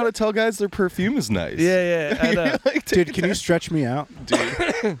don't even know how to tell guys their perfume is nice. Yeah, I know. Like, Dude, can you stretch me out? dude,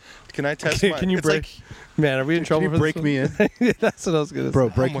 can I test? Can you it's break? Like, Man, are we in trouble you for break this me one? in? Yeah, that's what I was gonna Bro,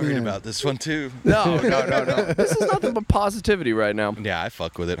 say. break I'm me worried in. about this one too. no. This is nothing but positivity right now. Yeah, I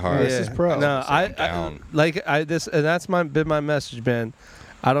fuck with it hard. This is pro. No, So I'm down. this, and that's been my message, man.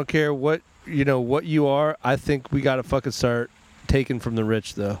 I don't care what what you are. I think we got to fucking start taking from the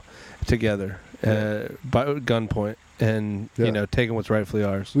rich though, together, by gunpoint, and Yeah. taking what's rightfully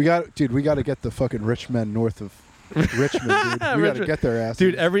ours. We got to get the fucking rich men north of Richmond, dude. We got to Richmond. get their asses.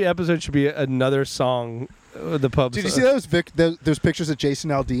 Dude, every episode should be another song. The pub. Did you see those those pictures of Jason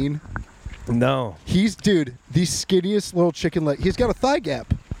Aldean? No. He's the skinniest little chicken leg. He's got a thigh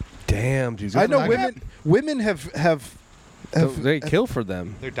gap. Damn, dude. I know thigh women have They kill for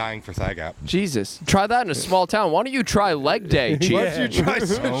them. They're dying for Thigh Gap. Jesus. Try that in a small town. Why don't you try leg day, Chief? Why don't you try,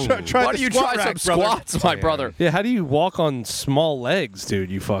 try Why the don't you squat try some rack, brother? squats, my Yeah. brother? Yeah, how do you walk on small legs, dude?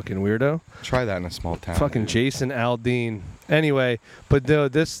 You fucking weirdo. Try that in a small town. Fucking dude. Jason Aldean. Anyway, but no,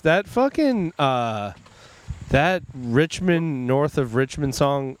 that fucking that Richmond, north of Richmond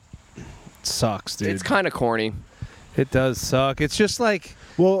song sucks, dude. It's kind of corny. It does suck. It's just like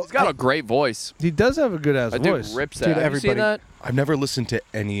Well, He's got a great voice. he does have a good ass That dude voice. rips Dude, that. Have you seen everybody- that? I've never listened to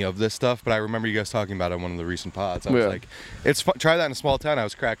any of this stuff, but I remember you guys talking about it on one of the recent pods. I was Yeah. like, try that in a small town. I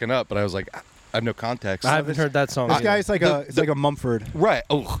was cracking up, but I was like, I have no context. I haven't heard that song. this either. guy's like it's like a Mumford. Right.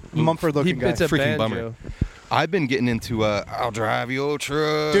 Oh, Mumford looking guy. It's a Freaking banjo. I've been getting into I'll drive your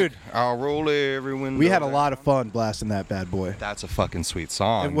truck. Dude. I'll roll every window. We had a down. lot of fun blasting that bad boy. That's a fucking sweet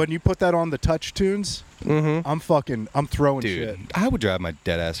song. And when you put that on the touch tunes, Mm-hmm. I'm throwing Dude, shit. I would drive my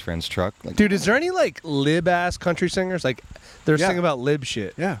dead ass friend's truck. Like, Dude, is there any like lib ass country singers? Like they're Yeah. singing about lib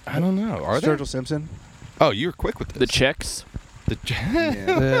shit. Yeah. I don't know. Are there? Sturgill Simpson. Oh, you were quick with this. The chicks.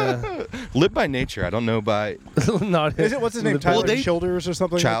 Yeah. Live by nature. I don't know by. Not Is it what's his name? Lib- Tyler they- Childers or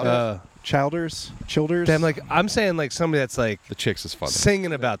something? Childers. Childers. Childers. Damn, like I'm saying, like somebody that's like The chicks is funny.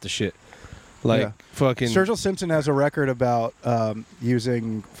 singing about the shit, like Yeah. fucking. Sturgill Simpson has a record about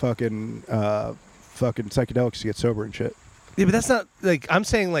using fucking psychedelics to get sober and shit. Yeah, but that's not like I'm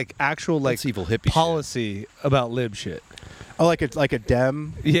saying like actual like That's evil hippie shit. policy about lib shit. Oh, like a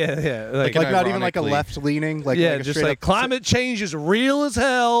dem. Yeah, yeah, Like Like an not even like a ironically- left leaning. Like yeah, like a just straight like up- climate change is real as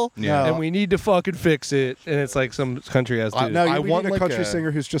hell, Yeah. and we need to fucking fix it. And it's like some country ass dude. No, I we want need a like country a-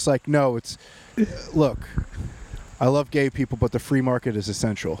 singer who's just like, no, it's look. I love gay people, but the free market is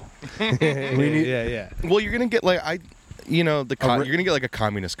essential. need- yeah. Well, you're gonna get like you're re- gonna get like a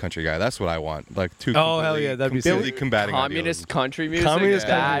communist country guy. That's what I want. Like two. Oh, hell completely- yeah, that'd be completely sick. combating Communist idealism. country music. Communist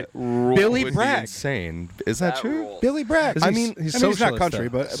that rules. Billy Would be Bragg. insane. Is that true? rules. Billy Bragg. He's I mean, he's he's not socialist, country,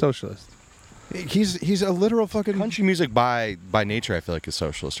 though. but socialist. he's a literal fucking. Country music by nature, I feel like is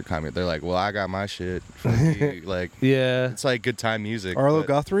socialist or communist. They're like, well, I got my shit. Fuck you. Like Yeah. it's like good time music. Arlo but-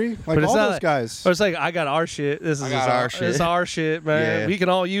 Guthrie, like But it's all not those like- guys. Or it's like I got our shit. This is I got our shit. It's our shit, man. Yeah. We can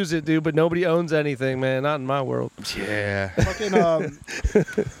all use it, dude. But nobody owns anything, man. Not in my world. Yeah, Fucking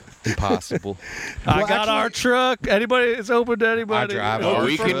impossible. I Well, got our actually- truck. Anybody, it's open to anybody. drive Oh, our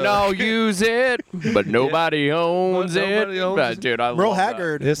we truck. can all use it, but nobody owns Nobody it. owns But, it. dude, I Merle love that.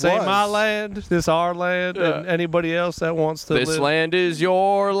 Haggard. This ain't was. my land. This our land, and Yeah. anybody else that wants to This live. land is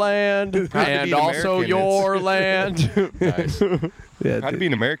your land, Proud to and be an also American. your land. Nice. Yeah, Proud to dude. be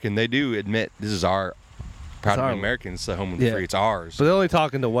an American. They do admit this is our. Proud to our be land. American. It's the home of Yeah. the free. It's ours. But they're only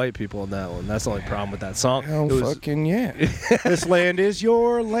talking to white people in that one. That's the only problem with that song. Hell It was- fucking yeah. This land is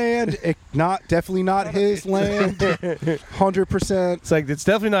your land. Definitely not his land. 100%. It's like it's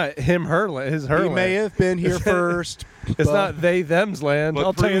definitely not him, her land. His her He land. may have been here first. It's but not they them's land. But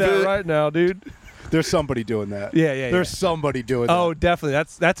I'll tell you prove that it. right now, dude. There's somebody doing that. Yeah, yeah. There's somebody doing that. Oh, definitely.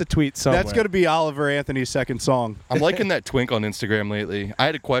 That's a tweet somewhere. That's gonna be Oliver Anthony's second song. I'm liking that twink on Instagram lately. I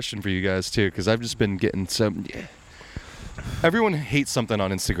had a question for you guys too, because I've just been getting some. Everyone hates something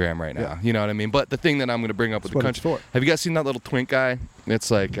on Instagram right now. Yeah. You know what I mean? But the thing that I'm going to bring up with That's the what it's country. for. Have you guys seen that little twink guy?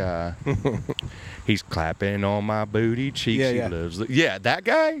 It's like he's clapping on my booty cheeks. Yeah, He yeah. loves. Yeah, that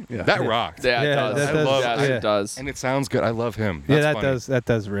guy. Yeah. That Yeah. rocked. Yeah, it Yeah, does. that does- Yes, yeah. it does. And it sounds good. I love him. Yeah, That's that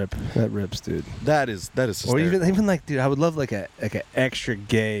funny. does rip. That rips, dude. That is Or hysterical. even like, dude, I would love like an extra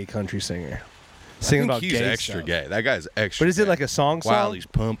gay country singer I singing think about he's gay extra stuff. gay. That guy's extra. But is it gay. like a song? While he's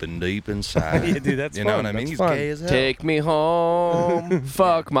pumping deep inside? Yeah, dude, that's you know fun. what I mean. That's He's fun. gay as hell. Take me home,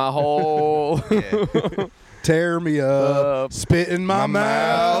 fuck my hole. Yeah. Tear me up, spit in my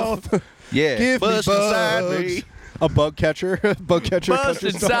mouth. Yeah. Give me Bust inside bugs. me. A bug catcher. Bug catcher. Bust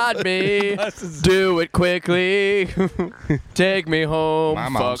country song. inside me, do it quickly. Take me home, My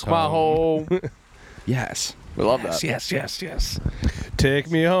mom's fuck my home. hole. Yes. We love that. Yes.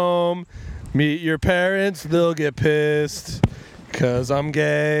 Take me home, meet your parents, they'll get pissed, 'cause I'm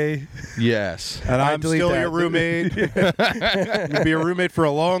gay. Yes. And I I'm delete still that. your roommate. You'll be a roommate for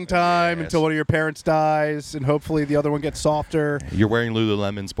a long time Yes. until one of your parents dies, and hopefully the other one gets softer. You're wearing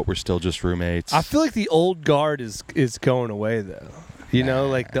Lululemons, but we're still just roommates. I feel like the old guard is going away though. You know,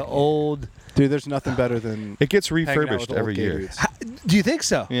 like the old. Dude, there's nothing better than it gets hanging out refurbished with old every gay year. dudes. Do you think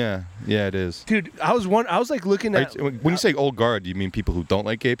so? Yeah, it is. Dude, I was like looking at When you say old guard, do you mean people who don't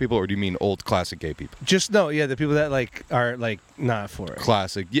like gay people, or do you mean old classic gay people? just no, yeah, the people that like are like not for it.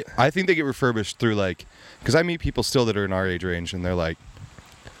 Classic. Yeah, I think they get refurbished through because I meet people still that are in our age range, and they're like,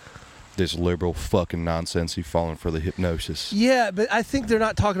 this liberal fucking nonsense. You falling for the hypnosis. Yeah, but I think they're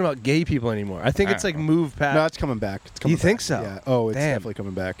not talking about gay people anymore. I think I it's like don't moved past. No, it's coming back. It's coming You think back. so? Yeah. Oh, it's Damn. definitely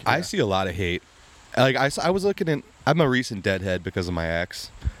coming back. I Yeah. see a lot of hate. Like I was looking at I'm a recent deadhead because of my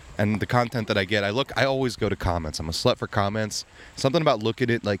ex, and the content that I get, I always go to comments. I'm a slut for comments. Something about looking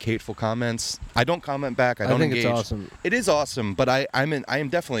at like hateful comments. I don't comment back. I don't think engage. it's awesome. It is awesome, but I am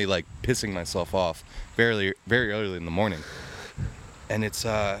definitely like pissing myself off very early in the morning, and it's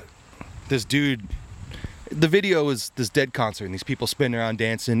this dude. The video is this dead concert and these people spinning around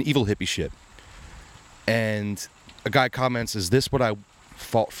dancing, evil hippie shit. And a guy comments, "Is this what I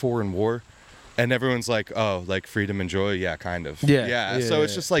fought for in war?" And everyone's like, "Oh, like freedom and joy, yeah, kind of." Yeah. So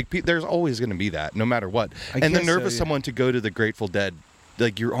it's just like there's always going to be that, no matter what. And the guess nerve so, of yeah. someone to go to the Grateful Dead,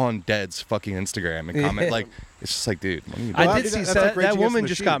 like you're on Dead's fucking Instagram and comment, Yeah. like it's just like, dude, what are you doing? I Well, did dude, see that's that, like Rage that Against woman the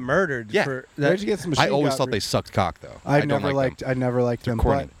just Machine. got murdered Yeah. for that. Rage Against the Machine. I always got thought they sucked cock though. I don't never like them. I never liked them.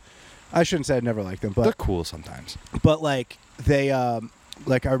 corny. But I shouldn't say I never liked them, They're but cool sometimes. like they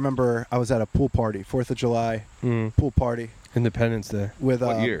like I remember I was at a pool party, 4th of July pool party Independence Day. with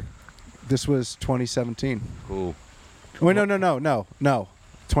What year? This was 2017. Cool. Wait, no,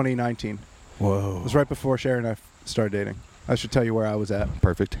 2019. Whoa. It was right before Sharon and I started dating. I should tell you where I was at.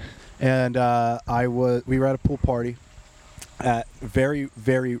 Perfect. And we were at a pool party at very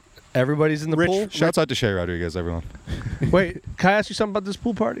Everybody's in the Rich- pool. Shouts out to Shay Rodriguez, everyone. Wait, can I ask you something about this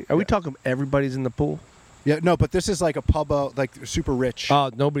pool party? Are we talking everybody's in the pool? yeah, no, but this is like a pub, like super rich.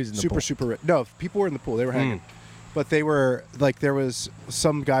 Oh, nobody's in the pool. super rich. No, people were in the pool. They were hanging. But they were like, there was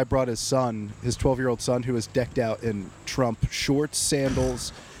some guy brought his son, his 12-year-old son, who was decked out in Trump shorts,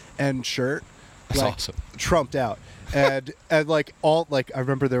 sandals, and shirt. That's like, awesome. Trumped out. And like all like I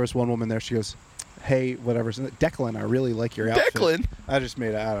remember there was one woman there. She goes, "Hey, whatever's in it. Declan, I really like your outfit." Declan? I just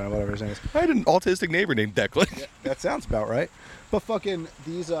made it. I don't know whatever his name is. I had an autistic neighbor named Declan. That sounds about right. But fucking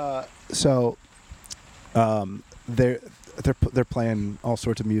these they're playing all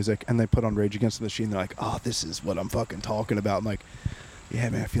sorts of music and they put on Rage Against the Machine. They're like, "Oh, this is what I'm fucking talking about." I'm like, "Yeah,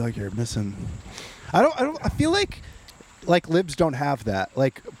 man, I feel like you're missing." I feel like libs don't have that.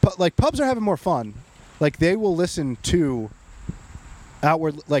 Like pubs are having more fun. Like they will listen to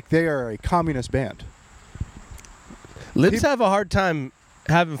outward, like they are a communist band. Libs have a hard time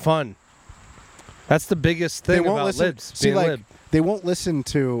having fun. That's the biggest They thing won't about listen. libs. See, being like lib. they won't listen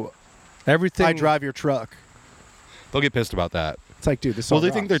to Everything. "I Drive Your Truck." They'll get pissed about that. It's like, dude, this. Well, song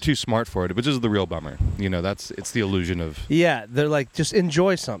they think they're rocks. too smart for it, which is the real bummer. You know, it's the illusion of. Yeah, they're like, just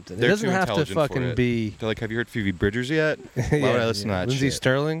enjoy something. It They're doesn't too have to intelligent for fucking it. be. They're like, "Have you heard Phoebe Bridgers yet? Why would I listen to that Lindsey shit?"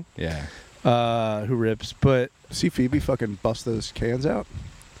 Sterling, Yeah. who rips, but See Phoebe fucking bust those cans out.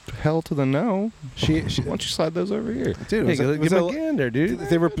 Hell to the no. She Why don't you slide those over here? dude. hey, give him a gander, dude.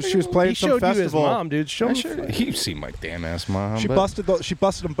 They were. She was playing He some showed festival. you his mom, dude. Show him. You see my damn ass mom. She but- busted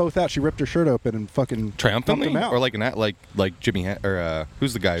them both out. She ripped her shirt open and fucking triumphantly, pumped them out. or like like Jimmy or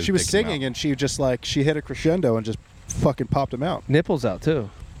who's the guy? She was singing and she just like she hit a crescendo and just fucking popped them out. Nipples out too.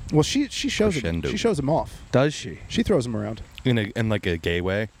 Well, she shows them. Crescendo. She shows them off. Does she? She throws them around. in like a gay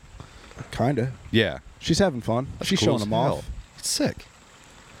way. Kinda. Yeah, She's having fun. That's She's cool showing as them hell. off. It's sick.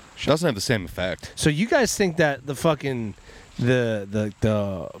 Doesn't have the same effect. So you guys think that the fucking the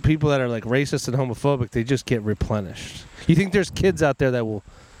people that are like racist and homophobic, they just get replenished? You think there's kids out there that will?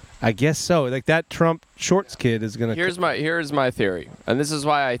 I guess so. Like that Trump shorts kid is gonna. Here's my theory, and this is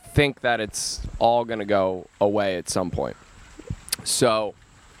why I think that it's all gonna go away at some point. So,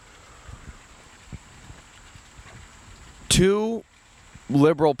 2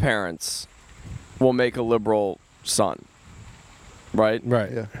 liberal parents will make a liberal son, right?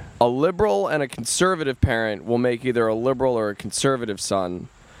 right. Yeah. A liberal and a conservative parent will make either a liberal or a conservative son,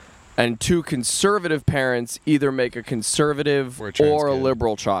 and 2 conservative parents either make a conservative Or or a trans a kid.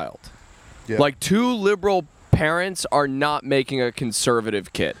 liberal child. Yeah. Like 2 liberal parents are not making a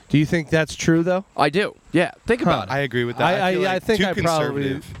conservative kid. Do you think that's true though? I do. Yeah, think about it. I agree with that. I feel like think too I probably-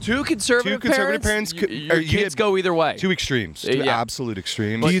 conservative. 2 conservative, Two conservative parents could- your or you kids get go either way. Two extremes. Two Yeah. absolute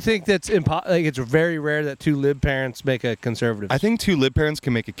extremes. Do you think that's like it's very rare that 2 lib parents make a conservative? I think 2 lib parents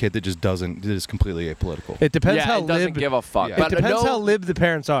can make a kid that just doesn't. That is completely apolitical. it depends yeah, how it doesn't lib. give a fuck. Yeah. It But depends no, how lib the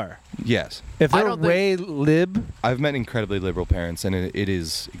parents are. Yes, If I they're don't think- way lib, I've met incredibly liberal parents, and it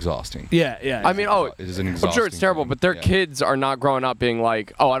is exhausting. yeah. I mean, It is an I'm exhausting. sure it's terrible, thing. but their Yeah. kids are not growing up being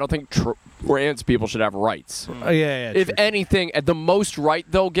like, oh, I don't think trans people should have rights. yeah. If true. anything, at the most right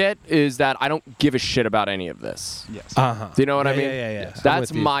they'll get is that I don't give a shit about any of this. Yes. Uh-huh. Do you know what I Yeah, mean? Yeah. I'm That's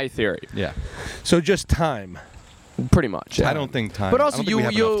with you. my theory, Yeah. So just time. pretty much. Yeah. I don't think time. But I also, don't think we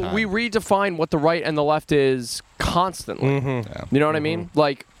have enough time. we redefine what the right and the left is constantly. Mm-hmm. Yeah. You know what I mean?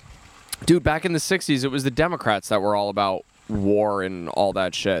 Like, dude, back in the 60s, it was the Democrats that were all about war and all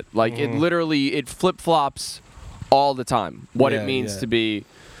that shit. Like, it literally, it flip-flops all the time, what Yeah, it means yeah. to be...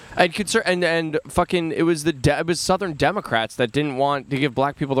 And fucking, it was it was Southern Democrats that didn't want to give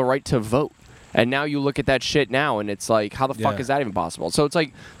black people the right to vote. And now you look at that shit now, and it's like, how the fuck Yeah. is that even possible? So it's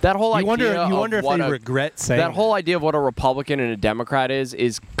like that whole You idea. wonder of if what they a- regret saying that whole idea of what a Republican and a Democrat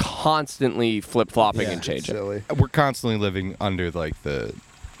is constantly flip flopping and It's changing. silly. We're constantly living under like the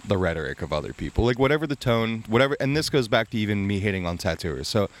rhetoric of other people, like whatever the tone, whatever. And this goes back to even me hating on tattooers,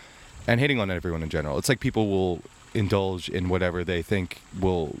 so and hating on everyone in general. It's like people will indulge in whatever they think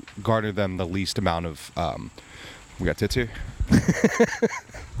will garner them the least amount of. We got tits here.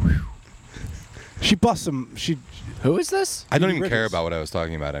 She busts some. She. Who is this? I don't Phoebe even care Bridgers. about what I was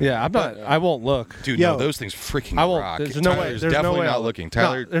talking about. Anymore. Yeah, I'm not. I won't look. Dude, Yo. no, those things freaking I won't. rock. There's no way. Tyler's There's definitely no way not I'll looking. Look.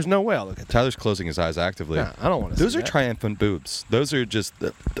 Tyler, No, there's no way I'll look at that. Tyler's closing his eyes actively. No, I don't want to. Those see are that. triumphant boobs. Those are just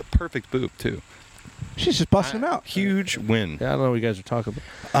the perfect boob too. She's just busting them out. Huge win. Yeah, I don't know what you guys are talking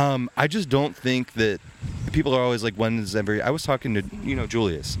about. I just don't think that people are always like, when is every? I was talking to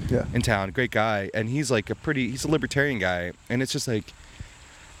Julius Yeah. in town, great guy, and he's like he's a libertarian guy, and it's just like,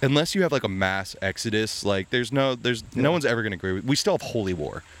 unless you have like a mass exodus, like there's no one's ever gonna agree with. We still have holy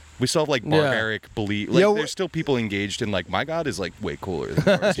war. We still have like Yeah. barbaric belief. Like Yo, there's still people engaged in like my God is like way cooler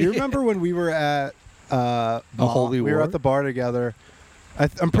than yours. Do you remember when we were at A holy we were war? at the bar together?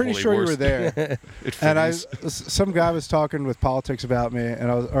 I'm pretty Holy sure you wars. were there. It And frees. some guy was talking with politics about me, and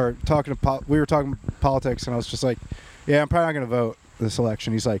we were talking politics, and I was just like, "Yeah, I'm probably not going to vote this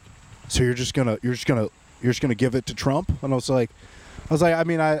election." He's like, "So you're just gonna give it to Trump?" And I was like, I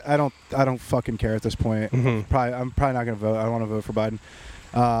mean, I don't fucking care at this point. I'm probably not going to vote. I don't want to vote for Biden.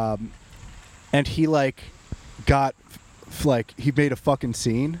 And he like got he made a fucking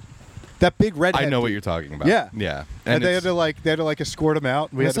scene. That big redhead. I know what dude. you're talking about. Yeah. Yeah. And they had it's- to like escort him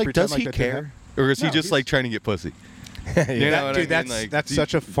out. We and had it's to like, pretend does he that didn't care? happen. Or is he No, just he's- like trying to get pussy? You know That- what I dude, mean? that's do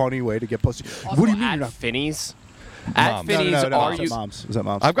such a funny way to get pussy. Also, What do you mean at you're not? Finney's? At Moms. Finney's, No, are it you? was at Moms. It was at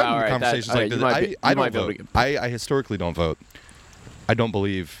Moms. I've gotten All right, conversations that- like you this. might be- I you might don't be able to vote. get- I historically don't vote. I don't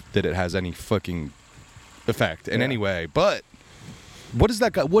believe that it has any fucking effect in Yeah. any way. But what is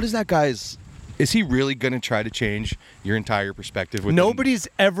that guy? What is that guy's? Is he really going to try to change your entire perspective? With Nobody's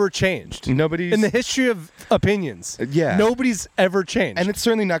ever changed. Nobody's In the history of opinions. Yeah. Nobody's ever changed. And it's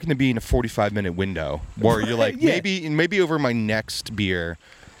certainly not going to be in a 45-minute window where you're like, Yeah. maybe over my next beer,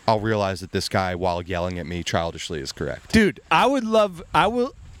 I'll realize that this guy, while yelling at me childishly, is correct. dude, I would love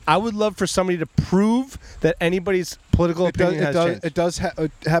for somebody to prove that anybody's political opinion has changed.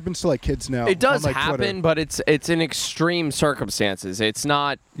 It happens to like kids now. It does on, like, happen, Twitter. but it's in extreme circumstances. It's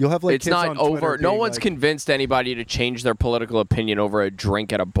not. You'll have like It's kids not on Twitter over. No being, one's like, convinced anybody to change their political opinion over a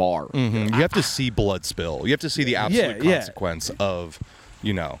drink at a bar. You have to see blood spill. You have to see the absolute Yeah. consequence of,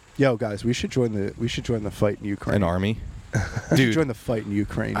 Yo, guys, we should join the fight in Ukraine. an army. We should Dude, join the fight in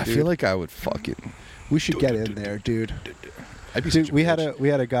Ukraine. I dude. feel like I would fucking. we should get in there, dude. I'd be such Dude, a we had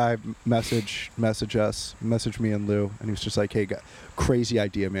bitch. a guy message me and Lou, and he was just like, "Hey, crazy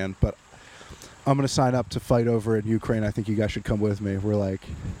idea, man, but I'm gonna sign up to fight over in Ukraine. I think you guys should come with me." We're like,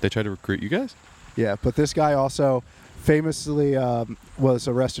 They tried to recruit you guys? "Yeah," but this guy also famously was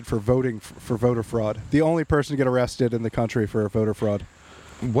arrested for voting for voter fraud. The only person to get arrested in the country for voter fraud.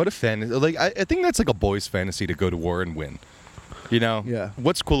 What a fantasy! Like I think that's like a boy's fantasy to go to war and win. Yeah.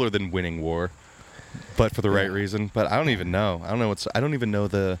 What's cooler than winning war, but for the right Yeah. reason? But I don't even know. I don't even know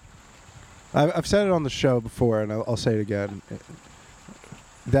the. I've said it on the show before, and I'll say it again.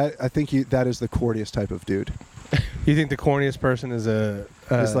 That I think that is the corniest type of dude. You think the corniest person is a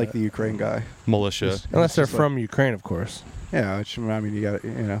It's like the Ukraine guy. Militia. unless they're just like- from Ukraine, of course. Yeah, I mean, you got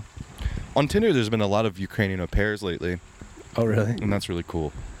to. On Tinder, there's been a lot of Ukrainian au pairs lately, Oh, really? and that's really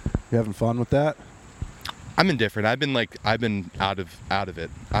cool. You having fun with that? I'm indifferent. I've been out of it.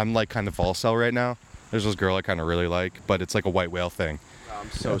 I'm like kind of volcel right now. There's this girl I kind of really like, but it's like a white whale thing. I'm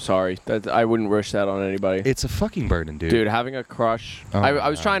so sorry. I wouldn't wish that on anybody. It's a fucking burden, dude. Dude, having a crush. Oh, I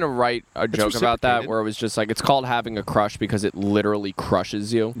was no. trying to write a joke about that reciprocated. where it was just like, it's called having a crush because it literally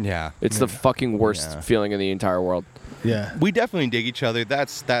crushes you. Yeah. It's the fucking worst Yeah. feeling in the entire world. Yeah. We definitely dig each other.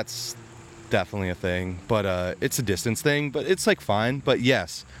 That's definitely a thing. But it's a distance thing. But it's like fine. But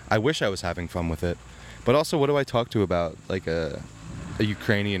yes, I wish I was having fun with it. But also, what do I talk to about like a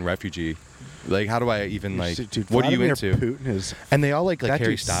Ukrainian refugee? Like, how do I even like? Dude, what are you Vladimir into? Putin is. And they all like That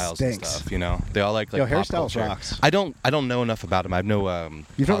Harry dude Styles stinks. and stuff. You know, they all like Yo, Harry pop Styles culture. rocks. I don't know enough about him. I have no. You've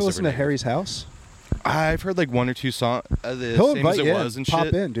never positive listened to or negative. Harry's House? I've heard like one or two songs. The He'll same invite as it you was in. and Pop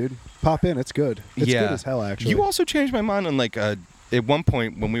shit. in, dude. Pop in. It's good. It's yeah. good as hell, actually. You also changed my mind on like at one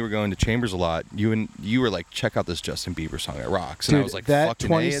point when we were going to Chambers a lot. You were like, check out this Justin Bieber song. It rocks. And Dude, I was like, that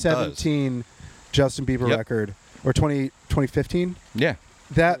fucking A, it does. 2017 Justin Bieber Yep. record, or 2015, Yeah.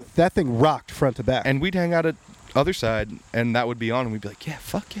 that thing rocked front to back. And we'd hang out at other side, and that would be on, and we'd be like, yeah,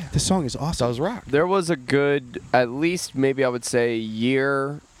 fuck yeah. this song is awesome. Does rock. There was a good, at least maybe I would say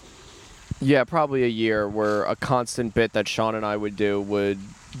year Yeah, probably a year, where a constant bit that Sean and I would do would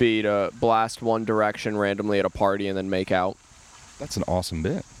be to blast One Direction randomly at a party and then make out. That's an awesome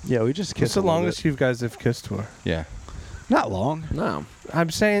bit. Yeah, we just What's kissed the a little longest bit. you guys have kissed for? Yeah. Not long. No. I'm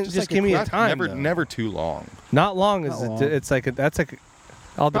saying just like give me a Not- time. Never, though. never too long. Not long. Not Is long. it? It's like that's like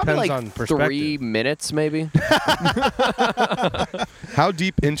all Probably depends like on perspective. 3 minutes, maybe. How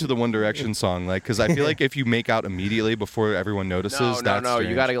deep into the One Direction song? Like, because I feel like if you make out immediately before everyone notices, no. that's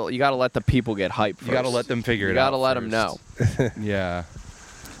You strange. gotta let the people get hyped. First. You gotta let them figure You it out. gotta let them know. Yeah.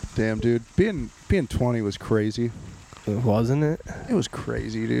 Damn, dude. Being 20 was crazy. Wasn't it? It was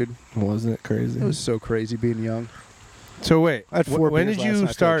crazy, dude. Wasn't it crazy? It was so crazy being young. So wait, I had 4 when beers did last you night, I feel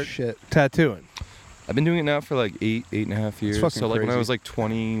like start shit. tattooing? I've been doing it now for like 8.5 years. fucking So like when I crazy. was like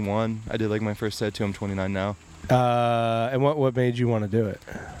 21, I did like my first tattoo. I'm 29 now. And what made you want to do it?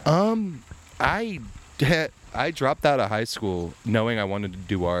 I dropped out of high school knowing I wanted to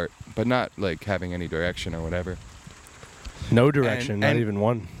do art, but not like having any direction or whatever. No direction, not and- even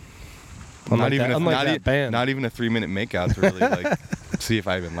one. Not even unlike that band. Not even a 3-minute makeout to really like see if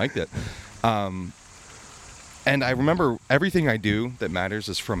I even liked it. And I remember everything I do that matters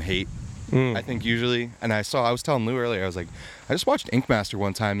is from hate. Mm. I think usually, and I was telling Lou earlier, I was like, I just watched Ink Master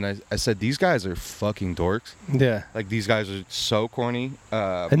one time, and I said, these guys are fucking dorks. Yeah. Like, these guys are so corny.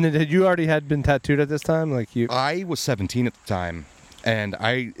 And then had you already been tattooed at this time? Like you? I was 17 at the time,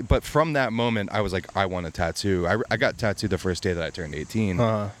 but from that moment, I was like, I want a tattoo. I got tattooed the first day that I turned 18,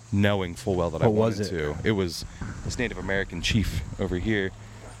 knowing full well that I What was wanted it? to. It was this Native American chief over here.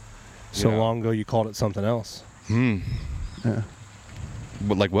 So Yeah. long ago, you called it something else. Yeah.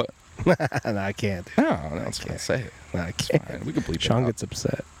 But like what? And I can't. No, I was gonna say it. I It's can't. fine. We can bleep Sean it out. gets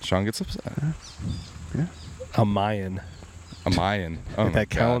upset. Sean gets upset. A Mayan. A Mayan. Oh With my that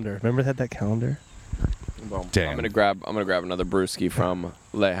God. calendar. Remember that calendar? Well, Damn. I'm gonna grab another brewski from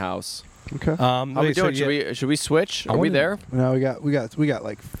Le House. Okay. How we wait, so doing? Should we switch? Are we wanna- there? No, we got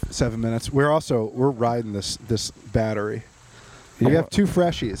like 7 minutes. We're riding this battery. We have 2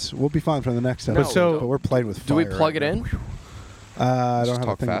 freshies. We'll be fine for the next episode. But we're playing with fire. Do we plug it right in? now. I don't Just have a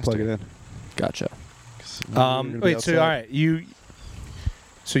talk thing to plug faster. it in. Gotcha. We're gonna be Wait, so outside. all right,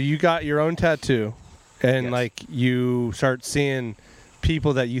 so you got your own tattoo, and Yes. like you start seeing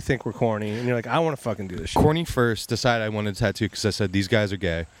people that you think were corny, and you're like, I want to fucking do this shit. Corny first decided I wanted a tattoo because I said these guys are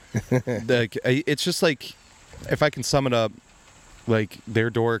gay. Like, it's just like, if I can sum it up, like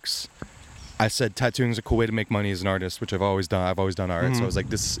they're dorks. I said tattooing is a cool way to make money as an artist, which I've always done. I've always done art, so I was like,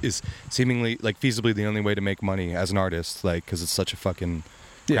 this is seemingly like feasibly the only way to make money as an artist, like because it's such a fucking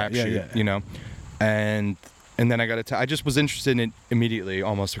crapshoot, you know. And then I got I just was interested in it immediately,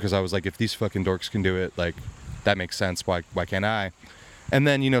 almost because I was like, if these fucking dorks can do it, like that makes sense. Why can't I? And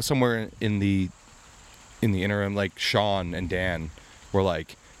then somewhere in the interim, like Sean and Dan were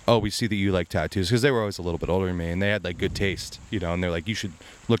like, oh, we see that you like tattoos, because they were always a little bit older than me, and they had like good taste, and they're like, you should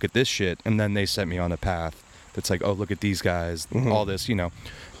look at this shit. And then they sent me on a path that's like, oh, look at these guys, all this,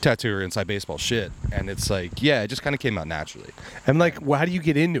 tattooer inside baseball shit. And it's like, yeah, it just kind of came out naturally. And like, how do you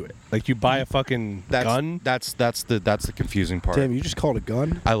get into it? Like, you buy a fucking gun? That's the confusing part. Damn, you just called a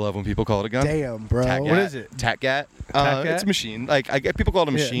gun? I love when people call it a gun. Damn, bro. Tatgat. What is it? Tatgat. Tatgat? It's a machine. Like, I get people call it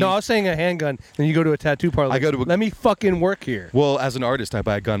a Yeah. machine. No, I was saying a handgun. Then you go to a tattoo parlor. I go to a- let me fucking work here. Well, as an artist, I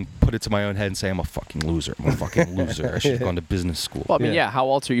buy a gun, put it to my own head, and say I'm a fucking loser. I'm a fucking loser. I should have gone to business school. Well, I mean, Yeah. yeah. How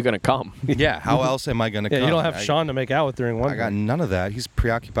else are you gonna come? Yeah. How else am I gonna? Yeah, come? you don't have I- Sean to make out with during one. I got thing. none of that. He's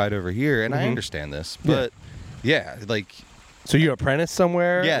preoccupied over here, and I understand this, but yeah, like So you apprentice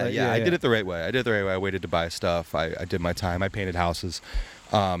somewhere? yeah, Like, I did it the right way. I waited to buy stuff. I did my time. I painted houses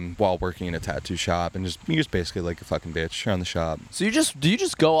while working in a tattoo shop, and you're just basically like a fucking bitch around the shop. So do you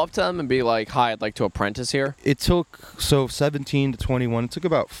just go up to them and be like, "Hi, I'd like to apprentice here"? It took 17 to 21. It took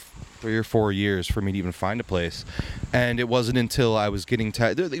about 3 or 4 years for me to even find a place, and it wasn't until I was getting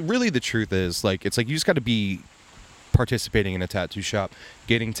really the truth is like it's like you just got to be participating in a tattoo shop,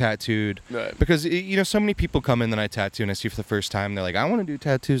 getting tattooed, Right. because so many people come in that I tattoo and I see for the first time, they're like, I want to do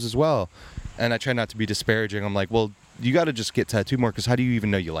tattoos as well, and I try not to be disparaging. I'm like, well, you got to just get tattooed more, because how do you even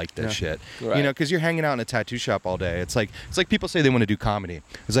know you like that shit? Right. Because you're hanging out in a tattoo shop all day. It's like people say they want to do comedy.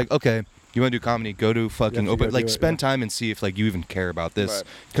 It's like, okay, you want to do comedy, go to fucking You have to open, go like do it, spend time and see if like you even care about this, Right.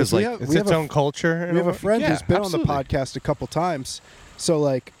 because we like have- It's its own culture. We have a friend Yeah, who's been absolutely. on the podcast a couple times. So,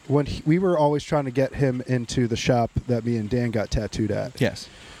 like, when we were always trying to get him into the shop that me and Dan got tattooed at. yes,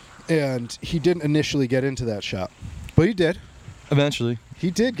 And he didn't initially get into that shop. But he did. eventually,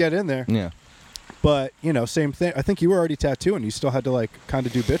 He did get in there. yeah. But, same thing. I think you were already tattooing. You still had to, like, kind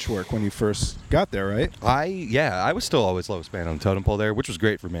of do bitch work when you first got there, right? I was still always lowest man on the totem pole there, which was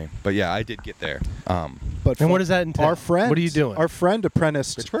great for me. But yeah, I did get there. But And what does that entail? Our friend, What are you doing? Our friend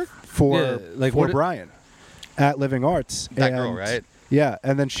apprenticed Bitch work? for Yeah, like, for what it- Brian at Living Arts. That girl, And- right? Yeah,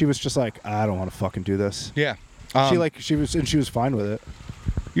 and then she was just like, I don't want to fucking do this. Yeah. She was fine with it.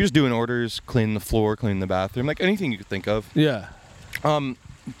 You're just doing orders, cleaning the floor, cleaning the bathroom, like anything you could think of. Yeah.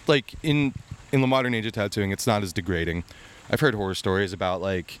 Like in the modern age of tattooing, it's not as degrading. I've heard horror stories about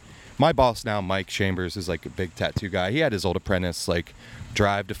like my boss now, Mike Chambers, is like a big tattoo guy. He had his old apprentice like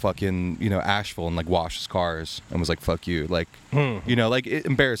drive to fucking Asheville and like wash his cars and was like fuck you, like like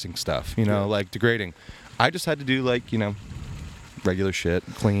embarrassing stuff, like degrading. I just had to do like regular shit,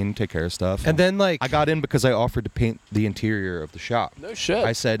 clean, take care of stuff. And then like I got in because I offered to paint the interior of the shop. No shit.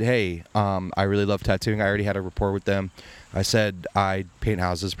 I said, hey, I really love tattooing. I already had a rapport with them. I said, I paint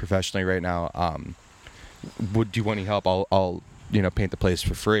houses professionally right now. Do you want any help? I'll paint the place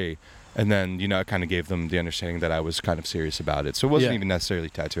for free. And then, I kind of gave them the understanding that I was kind of serious about it. So it wasn't Yeah. even necessarily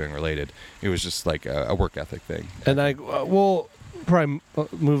tattooing related. It was just like a work ethic thing. And we'll probably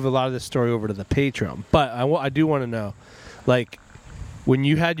move a lot of this story over to the Patreon. But I do want to know, like, when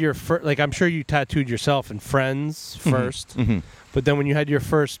you had your first, like, I'm sure you tattooed yourself and friends first, but then when you had your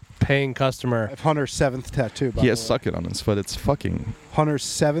first paying customer, I have Hunter's 7th tattoo. By He the has way. suck it on his foot. It's fucking... Hunter's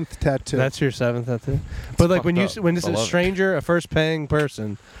 7th tattoo. that's your 7th tattoo. But like when fucked up. when it's I a love it. stranger, a first paying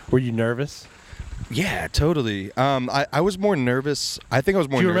person, were you nervous? Yeah, totally. I was more nervous. I think I was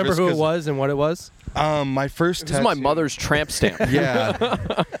more Do you nervous. remember who it was and what it was? My first This is my tattoo- mother's tramp stamp.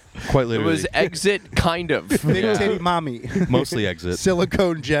 Yeah. Quite It literally. was exit, kind of. Big Yeah. titty mommy. Mostly exit.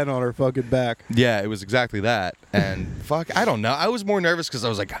 Silicone Jen on her fucking back. Yeah, it was exactly that. And fuck, I don't know. I was more nervous because I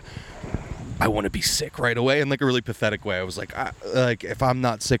was like, I want to be sick right away in like a really pathetic way. I was like, if I'm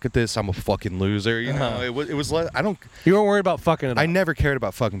not sick at this, I'm a fucking loser. It was like, You weren't worried about fucking it up. I never cared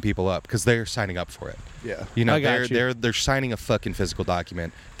about fucking people up because they're signing up for it. Yeah. I got you. They're signing a fucking physical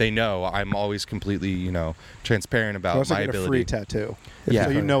document. They know I'm always completely transparent You about also my get a ability. free tattoo. Yeah.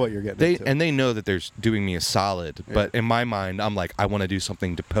 So you know what you're getting into. They know that they're doing me a solid, but in my mind, I'm like, I want to do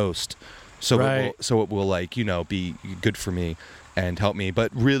something to post, so Right. it will like be good for me and help me.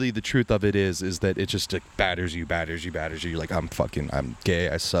 But really, the truth of it is that it just like, batters you. You're like, I'm gay,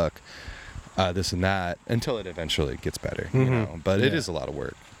 I suck, this and that, until it eventually gets better, But it Yeah. is a lot of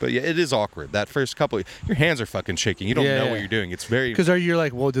work. But yeah, it is awkward. That first couple, your hands are fucking shaking. You don't know Yeah. what you're doing. It's very. Because you're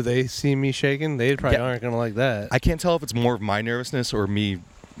like, well, do they see me shaking? They probably Yeah. aren't gonna like that. I can't tell if it's more of my nervousness or me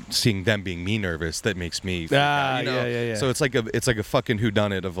seeing them being me nervous that makes me freak out, yeah. So it's like a fucking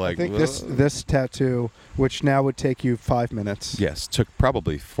whodunit of I like think this tattoo, which now would take you 5 minutes. yes, took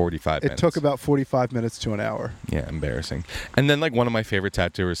probably 45 It minutes. took about 45 minutes to an hour. yeah, embarrassing. And then like one of my favorite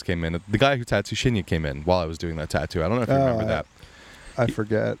tattooers came in. The guy who tattooed Shinya came in while I was doing that tattoo. I don't know if you remember that. I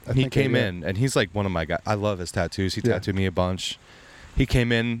forget. I He think came I did. in and he's like one of my guys. I love his tattoos. He Yeah. tattooed me a bunch. He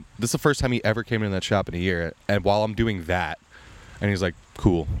came in. This is the first time he ever came in that shop in a year. And while I'm doing that, and he's like,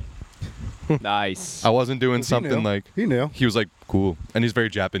 cool. Nice. I wasn't doing He something knew. like He knew. he was like cool, and he's very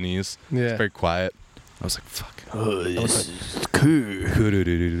Japanese. Yeah. He's very quiet. I was like, fuck. Oh, this is cool. Fuck.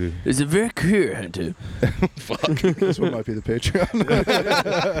 It's a very cool hunter. This one might be the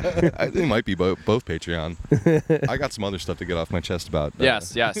Patreon. I think it might be both Patreon. I got some other stuff to get off my chest about.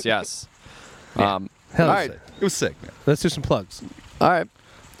 Yes. Yeah. Hell, all right. It was sick, man. Let's do some plugs. All right.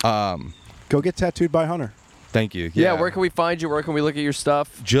 Go get tattooed by Hunter. Thank you. Yeah. Where can we find you? Where can we look at your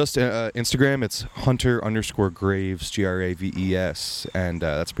stuff? Just Instagram, it's Hunter_Graves, Graves, and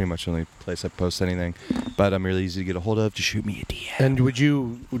that's pretty much the only place I post anything. But I'm really easy to get a hold of. Just shoot me a DM.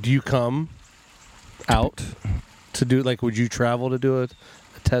 And do you come out to do would you travel to do a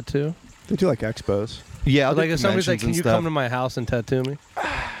tattoo? They do like expos. Yeah, I'll Like do if somebody's like, conventions can and you stuff. come to my house and tattoo me?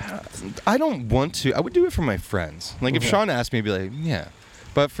 I don't want to. I would do it for my friends. Like if Sean asked me, I'd be like, yeah.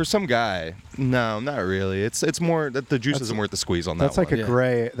 But for some guy, no, not really. It's more that the juice isn't worth the squeeze on that. That's like one. a Yeah.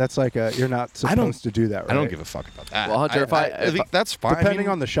 gray. That's like a. You're not I don't- supposed to do that. Right? I don't give a fuck about that. Well, Hunter, I think that's fine. Depending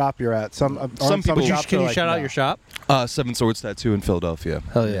on the shop you're at, some people- shops Can are you like, shout out no. your shop? Seven Swords Tattoo in Philadelphia.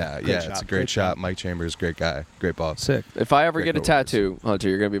 Hell yeah. yeah, shop, it's a great great shop. Mike Chambers, great guy, great boss. Sick. If I ever Great get a no worries. tattoo, Hunter,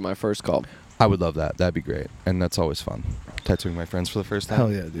 you're gonna be my first call. I would love that. That'd be great, and that's always fun. Tattooing my friends for the first time.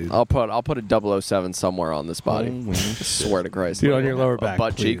 Hell yeah, dude. I'll put a 007 somewhere on this body. Oh, Swear to Christ. Dude, on your lower A back.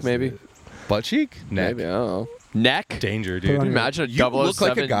 butt cheek, please, maybe. dude. Butt cheek, neck, Maybe I don't know. Neck. danger, Put it dude. on your- Imagine a You look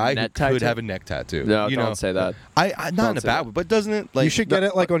like a 007 guy who net could tattoo. have a neck tattoo. No, you don't know? say that. I not Don't in a say bad that. way, but doesn't it like You should get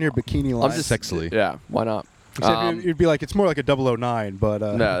it like on your bikini line. I'm just sexily? Yeah, why not? Except you'd be like, it's more like a 009, but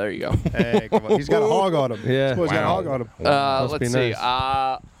no, there you go. hey, come on. He's got a hog on him. Yeah. This boy's got a Wow. hog on him. Must be Let's see.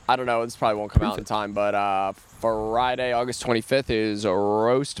 nice. I don't know. This probably won't come out in time, but Friday, August 25th is a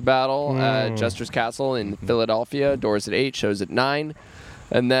roast battle at Jester's Castle in Philadelphia. Doors at 8, shows at 9.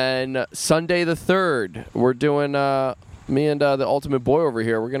 And then Sunday the 3rd, we're doing me and the Ultimate Boy over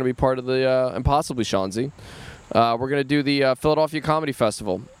here, we're going to be part of the, and possibly Shanzi, we're going to do the Philadelphia Comedy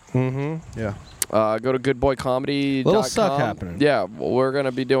Festival. Mm-hmm. Yeah. Go to goodboycomedy.com. Little suck happening. Yeah, we're going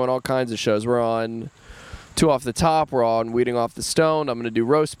to be doing all kinds of shows. We're on Two Off the Top. We're on Weeding Off the Stone. I'm going to do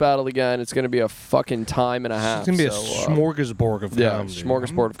Roast Battle again. It's going to be a fucking time and a half. It's going to be a so, smorgasbord of comedy.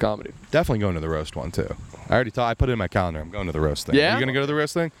 smorgasbord of comedy. Definitely going to the roast one too. I already I put it in my calendar. I'm going to the roast thing. Yeah? You gonna go to the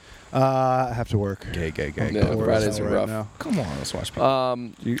roast thing? I have to work. Gay. Yeah, Fridays are rough. now. Come on, let's watch. Do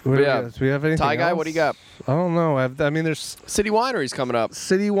yeah. we have anything Ty Guy, else? what do you got? I don't know. I mean, there's City Winery's coming up.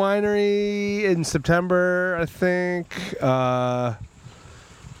 City Winery in September, I think.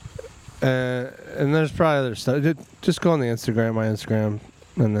 And there's probably other stuff. Just go on my Instagram,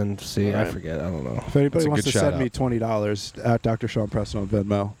 and then see. All I right. forget. I don't know. If anybody That's a wants good to send shout me out. $20 at Dr. Sean Preston on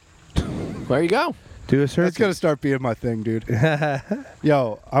Venmo, There you go. Do a search. that's gonna start being my thing, dude.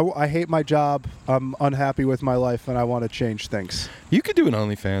 Yo, I hate my job. I'm unhappy with my life, and I want to change things. You could do an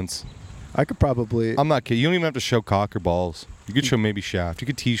OnlyFans. I could probably. I'm not kidding. You don't even have to show cock or balls. You could show maybe shaft. You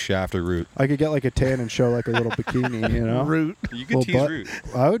could tease shaft or root. I could get like a tan and show like a little bikini, you know. Root. You could Well, tease but- root.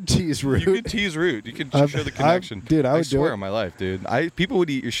 I would tease Root. You could tease root. You could I've- show the I've- connection. dude, I would do swear it. on my life, dude. People would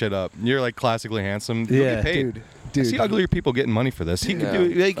eat your shit up. You're like classically handsome. You'll Yeah. get paid. Dude. I see uglier people getting money for this. He could Yeah, do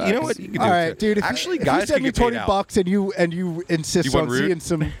it. Like, you know facts. what? He could do All it right, too. dude. If Actually, if guys you send could me get paid $20 out. and you insist You want on Root? seeing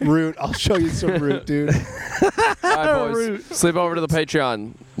some Root, I'll show you some Root, dude. All right, boys. Sleep over to the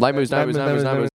Patreon. Light moves, night moves, night moves, night moves.